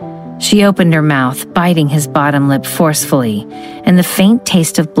 She opened her mouth, biting his bottom lip forcefully, and the faint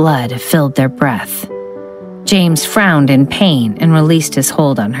taste of blood filled their breath. James frowned in pain and released his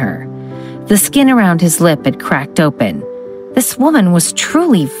hold on her. The skin around his lip had cracked open. This woman was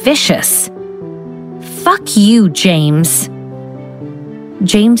truly vicious. "Fuck you, James."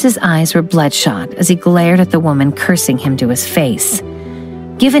 James's eyes were bloodshot as he glared at the woman cursing him to his face.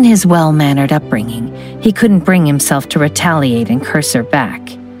 Given his well-mannered upbringing, he couldn't bring himself to retaliate and curse her back.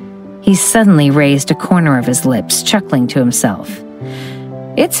 He suddenly raised a corner of his lips, chuckling to himself.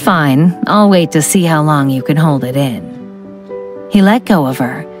 "It's fine. I'll wait to see how long you can hold it in." He let go of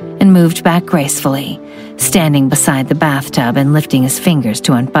her and moved back gracefully, standing beside the bathtub and lifting his fingers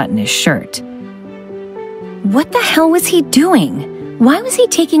to unbutton his shirt. What the hell was he doing? Why was he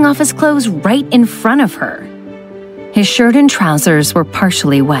taking off his clothes right in front of her? His shirt and trousers were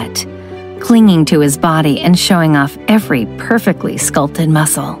partially wet, clinging to his body and showing off every perfectly sculpted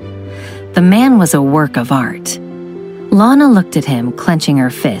muscle. The man was a work of art. Lana looked at him, clenching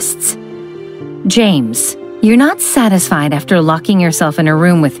her fists. "James, you're not satisfied after locking yourself in a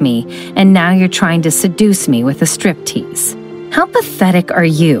room with me, and now you're trying to seduce me with a striptease. How pathetic are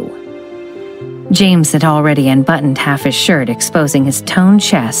you?" James had already unbuttoned half his shirt, exposing his toned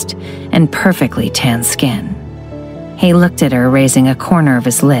chest and perfectly tan skin. He looked at her, raising a corner of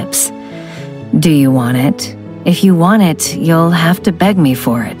his lips. "Do you want it? If you want it, you'll have to beg me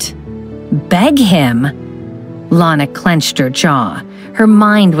for it." Beg him? Lana clenched her jaw. Her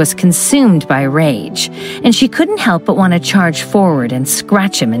mind was consumed by rage, and she couldn't help but want to charge forward and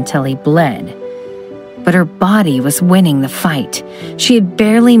scratch him until he bled. But her body was winning the fight. She had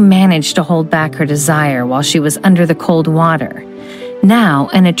barely managed to hold back her desire while she was under the cold water. Now,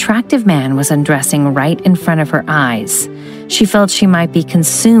 an attractive man was undressing right in front of her eyes. She felt she might be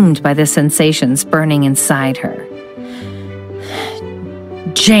consumed by the sensations burning inside her.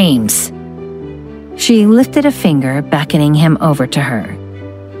 James! She lifted a finger, beckoning him over to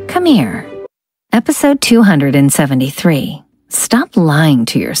her. Come here. Episode 273. Stop lying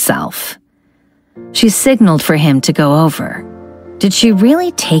to yourself. She signaled for him to go over. Did she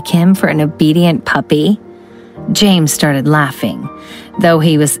really take him for an obedient puppy? James started laughing, though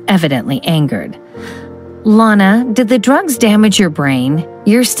he was evidently angered. Lana, did the drugs damage your brain?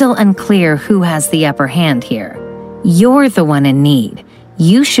 You're still unclear who has the upper hand here. You're the one in need.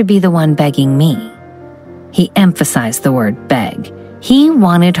 You should be the one begging me. He emphasized the word beg. He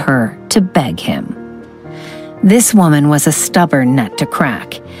wanted her to beg him. This woman was a stubborn nut to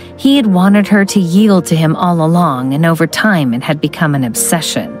crack. He had wanted her to yield to him all along, and over time it had become an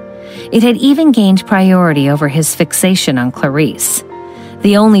obsession. It had even gained priority over his fixation on Clarice.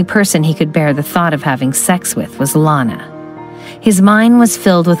 The only person he could bear the thought of having sex with was Lana. His mind was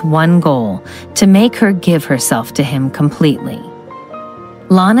filled with one goal, to make her give herself to him completely.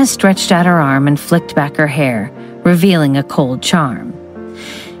 Lana stretched out her arm and flicked back her hair, revealing a cold charm.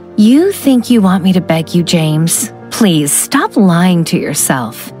 You think you want me to beg you, James? Please, stop lying to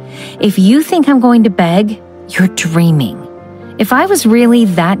yourself. If you think I'm going to beg, you're dreaming. If I was really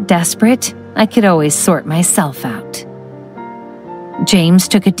that desperate, I could always sort myself out. James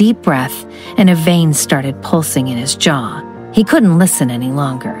took a deep breath, and a vein started pulsing in his jaw. He couldn't listen any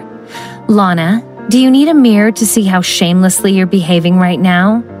longer. Lana, do you need a mirror to see how shamelessly you're behaving right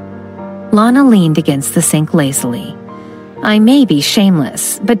now? Lana leaned against the sink lazily. I may be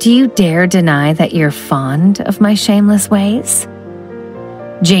shameless, but do you dare deny that you're fond of my shameless ways?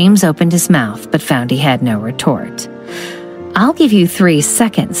 James opened his mouth, but found he had no retort. I'll give you 3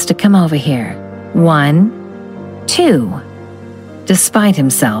 seconds to come over here. 1, 2. Despite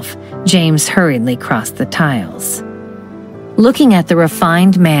himself, James hurriedly crossed the tiles. Looking at the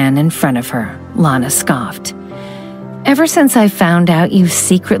refined man in front of her, Lana scoffed. Ever since I found out you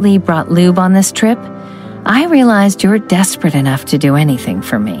secretly brought lube on this trip, I realized you're desperate enough to do anything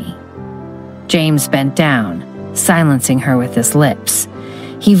for me. James bent down, silencing her with his lips.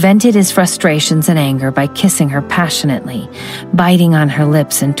 He vented his frustrations and anger by kissing her passionately, biting on her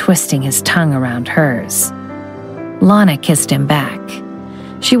lips and twisting his tongue around hers. Lana kissed him back.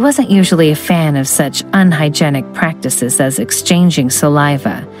 She wasn't usually a fan of such unhygienic practices as exchanging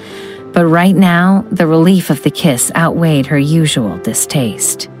saliva, but right now, the relief of the kiss outweighed her usual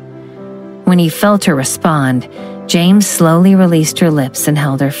distaste. When he felt her respond, James slowly released her lips and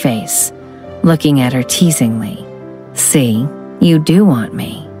held her face, looking at her teasingly. See, you do want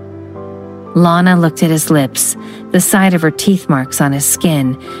me. Lana looked at his lips. The sight of her teeth marks on his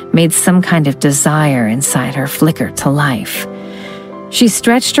skin made some kind of desire inside her flicker to life. She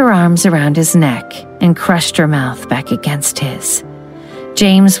stretched her arms around his neck and crushed her mouth back against his.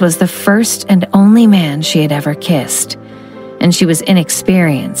 James was the first and only man she had ever kissed, and she was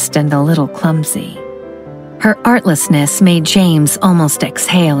inexperienced and a little clumsy. Her artlessness made James almost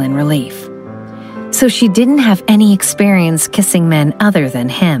exhale in relief. So she didn't have any experience kissing men other than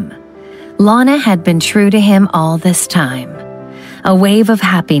him. Lana had been true to him all this time. A wave of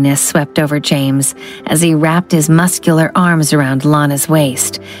happiness swept over James as he wrapped his muscular arms around Lana's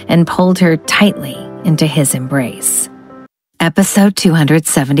waist and pulled her tightly into his embrace. Episode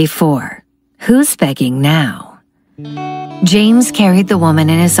 274. Who's begging now? James carried the woman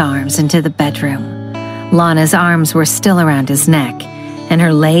in his arms into the bedroom. Lana's arms were still around his neck, and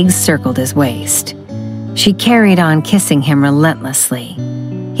her legs circled his waist. She carried on kissing him relentlessly.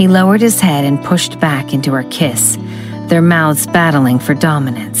 He lowered his head and pushed back into her kiss, their mouths battling for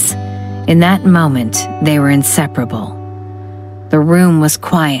dominance. In that moment, they were inseparable. The room was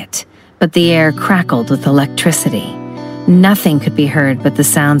quiet, but the air crackled with electricity. Nothing could be heard but the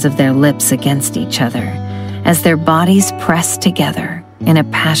sounds of their lips against each other, as their bodies pressed together in a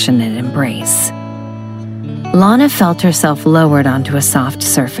passionate embrace. Lana felt herself lowered onto a soft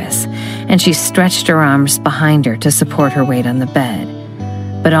surface, and she stretched her arms behind her to support her weight on the bed.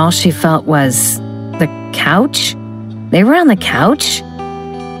 But all she felt was the couch? They were on the couch?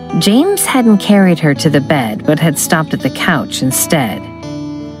 James hadn't carried her to the bed, but had stopped at the couch instead.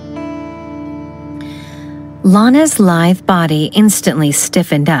 Lana's lithe body instantly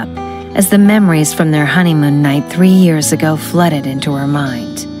stiffened up as the memories from their honeymoon night 3 years ago flooded into her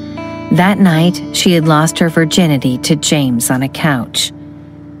mind. That night, she had lost her virginity to James on a couch.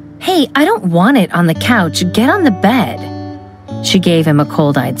 Hey, I don't want it on the couch. Get on the bed. She gave him a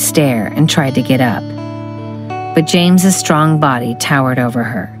cold-eyed stare and tried to get up. But James's strong body towered over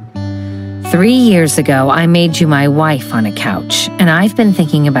her. 3 years ago, I made you my wife on a couch, and I've been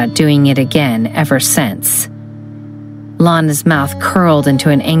thinking about doing it again ever since. Lana's mouth curled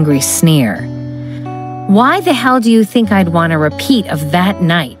into an angry sneer. Why the hell do you think I'd want a repeat of that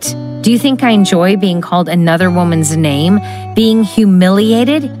night? Do you think I enjoy being called another woman's name? Being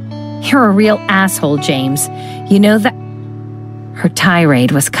humiliated? You're a real asshole, James. You know that... Her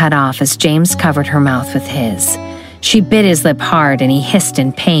tirade was cut off as James covered her mouth with his. She bit his lip hard and he hissed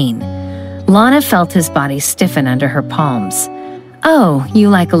in pain. Lana felt his body stiffen under her palms. "Oh, you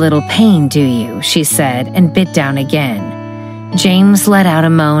like a little pain, do you?" she said, and bit down again. James let out a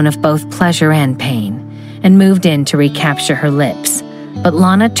moan of both pleasure and pain, and moved in to recapture her lips, but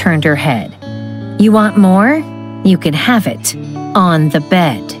Lana turned her head. "You want more? You can have it. On the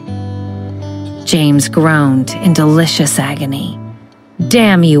bed." James groaned in delicious agony.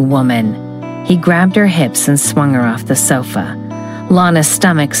 "Damn you, woman!" He grabbed her hips and swung her off the sofa. Lana's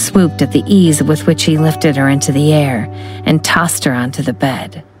stomach swooped at the ease with which he lifted her into the air and tossed her onto the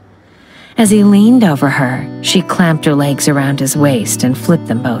bed. As he leaned over her, she clamped her legs around his waist and flipped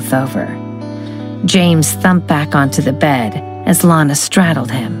them both over. James thumped back onto the bed as Lana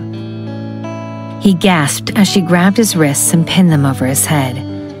straddled him. He gasped as she grabbed his wrists and pinned them over his head,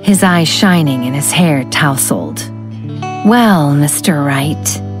 his eyes shining and his hair tousled. "Well, Mr.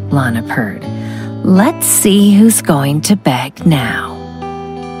 Wright," Lana purred, "let's see who's going to beg now."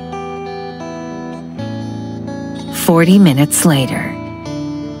 40 minutes later,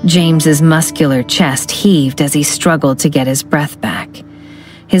 James's muscular chest heaved as he struggled to get his breath back.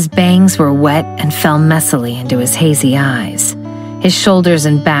 His bangs were wet and fell messily into his hazy eyes. His shoulders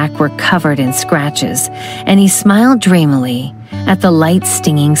and back were covered in scratches, and he smiled dreamily at the light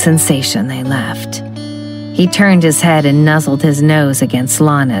stinging sensation they left. He turned his head and nuzzled his nose against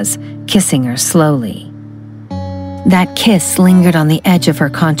Lana's, kissing her slowly. That kiss lingered on the edge of her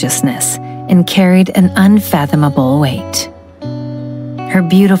consciousness and carried an unfathomable weight. Her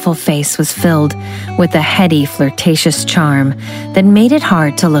beautiful face was filled with a heady, flirtatious charm that made it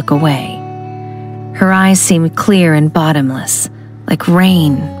hard to look away. Her eyes seemed clear and bottomless, like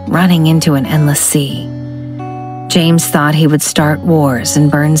rain running into an endless sea. James thought he would start wars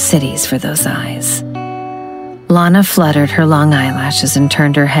and burn cities for those eyes. Lana fluttered her long eyelashes and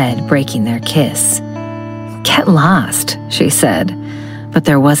turned her head, breaking their kiss. "Get lost," she said, but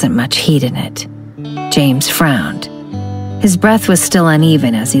there wasn't much heat in it. James frowned. His breath was still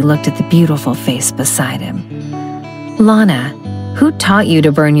uneven as he looked at the beautiful face beside him. "Lana, who taught you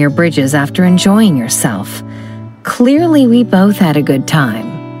to burn your bridges after enjoying yourself? Clearly we both had a good time.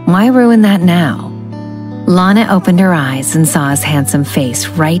 Why ruin that now?" Lana opened her eyes and saw his handsome face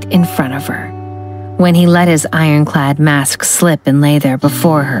right in front of her. When he let his ironclad mask slip and lay there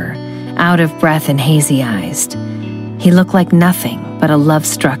before her, out of breath and hazy-eyed, he looked like nothing but a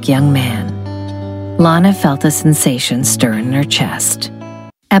love-struck young man. Lana felt a sensation stir in her chest.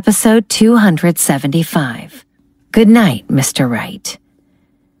 Episode 275. Good night, Mr. Wright.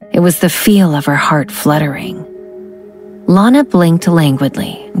 It was the feel of her heart fluttering. Lana blinked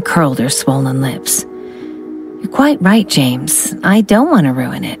languidly and curled her swollen lips. "You're quite right, James. I don't want to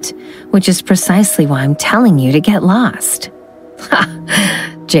ruin it, which is precisely why I'm telling you to get lost." "Ha!"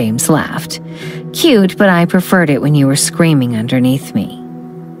 James laughed. "Cute, but I preferred it when you were screaming underneath me."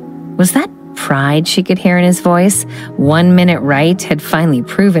 Was that pride she could hear in his voice? 1 minute Wright had finally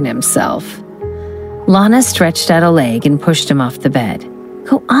proven himself. Lana stretched out a leg and pushed him off the bed.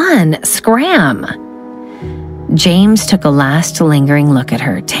 "Go on, scram!" James took a last lingering look at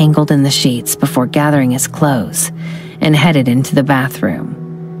her, tangled in the sheets, before gathering his clothes and headed into the bathroom.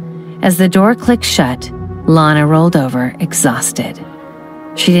 As the door clicked shut, Lana rolled over, exhausted.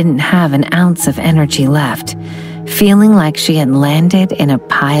 She didn't have an ounce of energy left, feeling like she had landed in a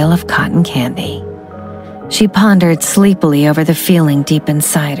pile of cotton candy. She pondered sleepily over the feeling deep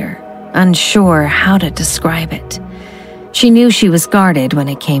inside her, unsure how to describe it. She knew she was guarded when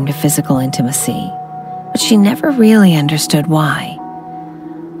it came to physical intimacy, but she never really understood why.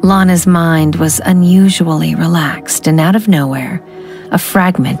 Lana's mind was unusually relaxed, and out of nowhere, a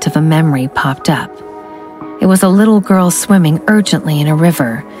fragment of a memory popped up. It was a little girl swimming urgently in a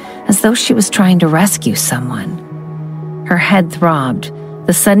river, as though she was trying to rescue someone. Her head throbbed,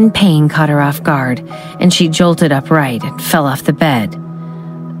 the sudden pain caught her off guard, and she jolted upright and fell off the bed.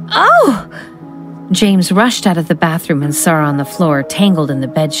 "Oh!" James rushed out of the bathroom and saw her on the floor, tangled in the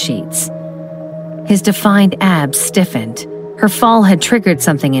bed sheets. His defined abs stiffened. Her fall had triggered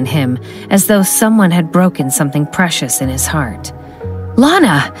something in him, as though someone had broken something precious in his heart.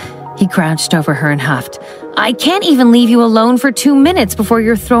 "Lana!" He crouched over her and huffed. "I can't even leave you alone for 2 minutes before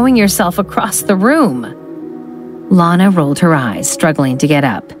you're throwing yourself across the room." Lana rolled her eyes, struggling to get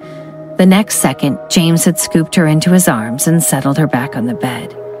up. The next second, James had scooped her into his arms and settled her back on the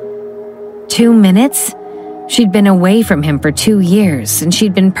bed. 2 minutes? She'd been away from him for 2 years, and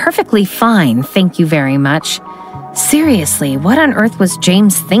she'd been perfectly fine, thank you very much. Seriously, what on earth was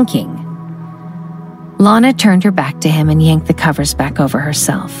James thinking? Lana turned her back to him and yanked the covers back over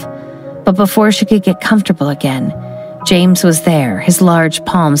herself. But before she could get comfortable again, James was there, his large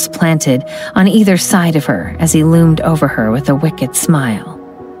palms planted on either side of her as he loomed over her with a wicked smile.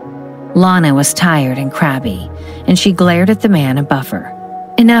 Lana was tired and crabby, and she glared at the man above her.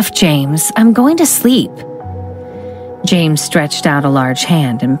 "Enough, James. I'm going to sleep." James stretched out a large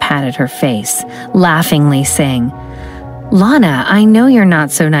hand and patted her face, laughingly saying, "Lana, I know you're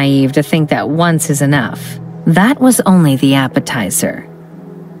not so naive to think that once is enough. That was only the appetizer."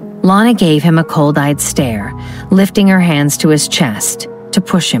 Lana gave him a cold-eyed stare, lifting her hands to his chest to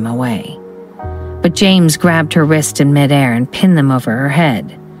push him away. But James grabbed her wrist in midair and pinned them over her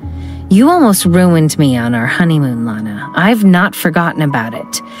head. "You almost ruined me on our honeymoon, Lana. I've not forgotten about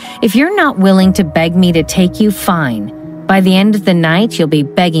it. If you're not willing to beg me to take you, fine. By the end of the night, you'll be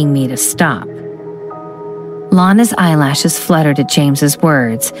begging me to stop." Lana's eyelashes fluttered at James's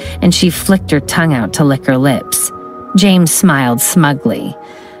words, and she flicked her tongue out to lick her lips. James smiled smugly.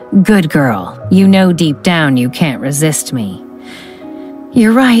 "Good girl. You know deep down you can't resist me."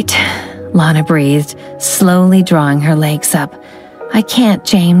 "You're right," Lana breathed, slowly drawing her legs up. "I can't,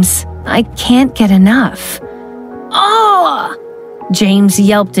 James. I can't get enough." "Oh!" James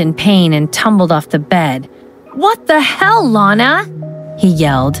yelped in pain and tumbled off the bed. "What the hell, Lana?" he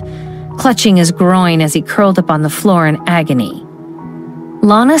yelled, clutching his groin as he curled up on the floor in agony.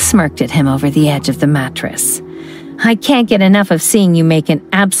 Lana smirked at him over the edge of the mattress. "I can't get enough of seeing you make an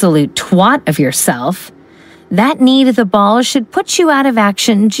absolute twat of yourself. That knee to the ball should put you out of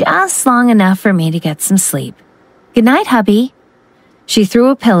action just long enough for me to get some sleep. Good night, hubby." She threw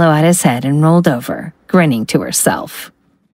a pillow at his head and rolled over, grinning to herself.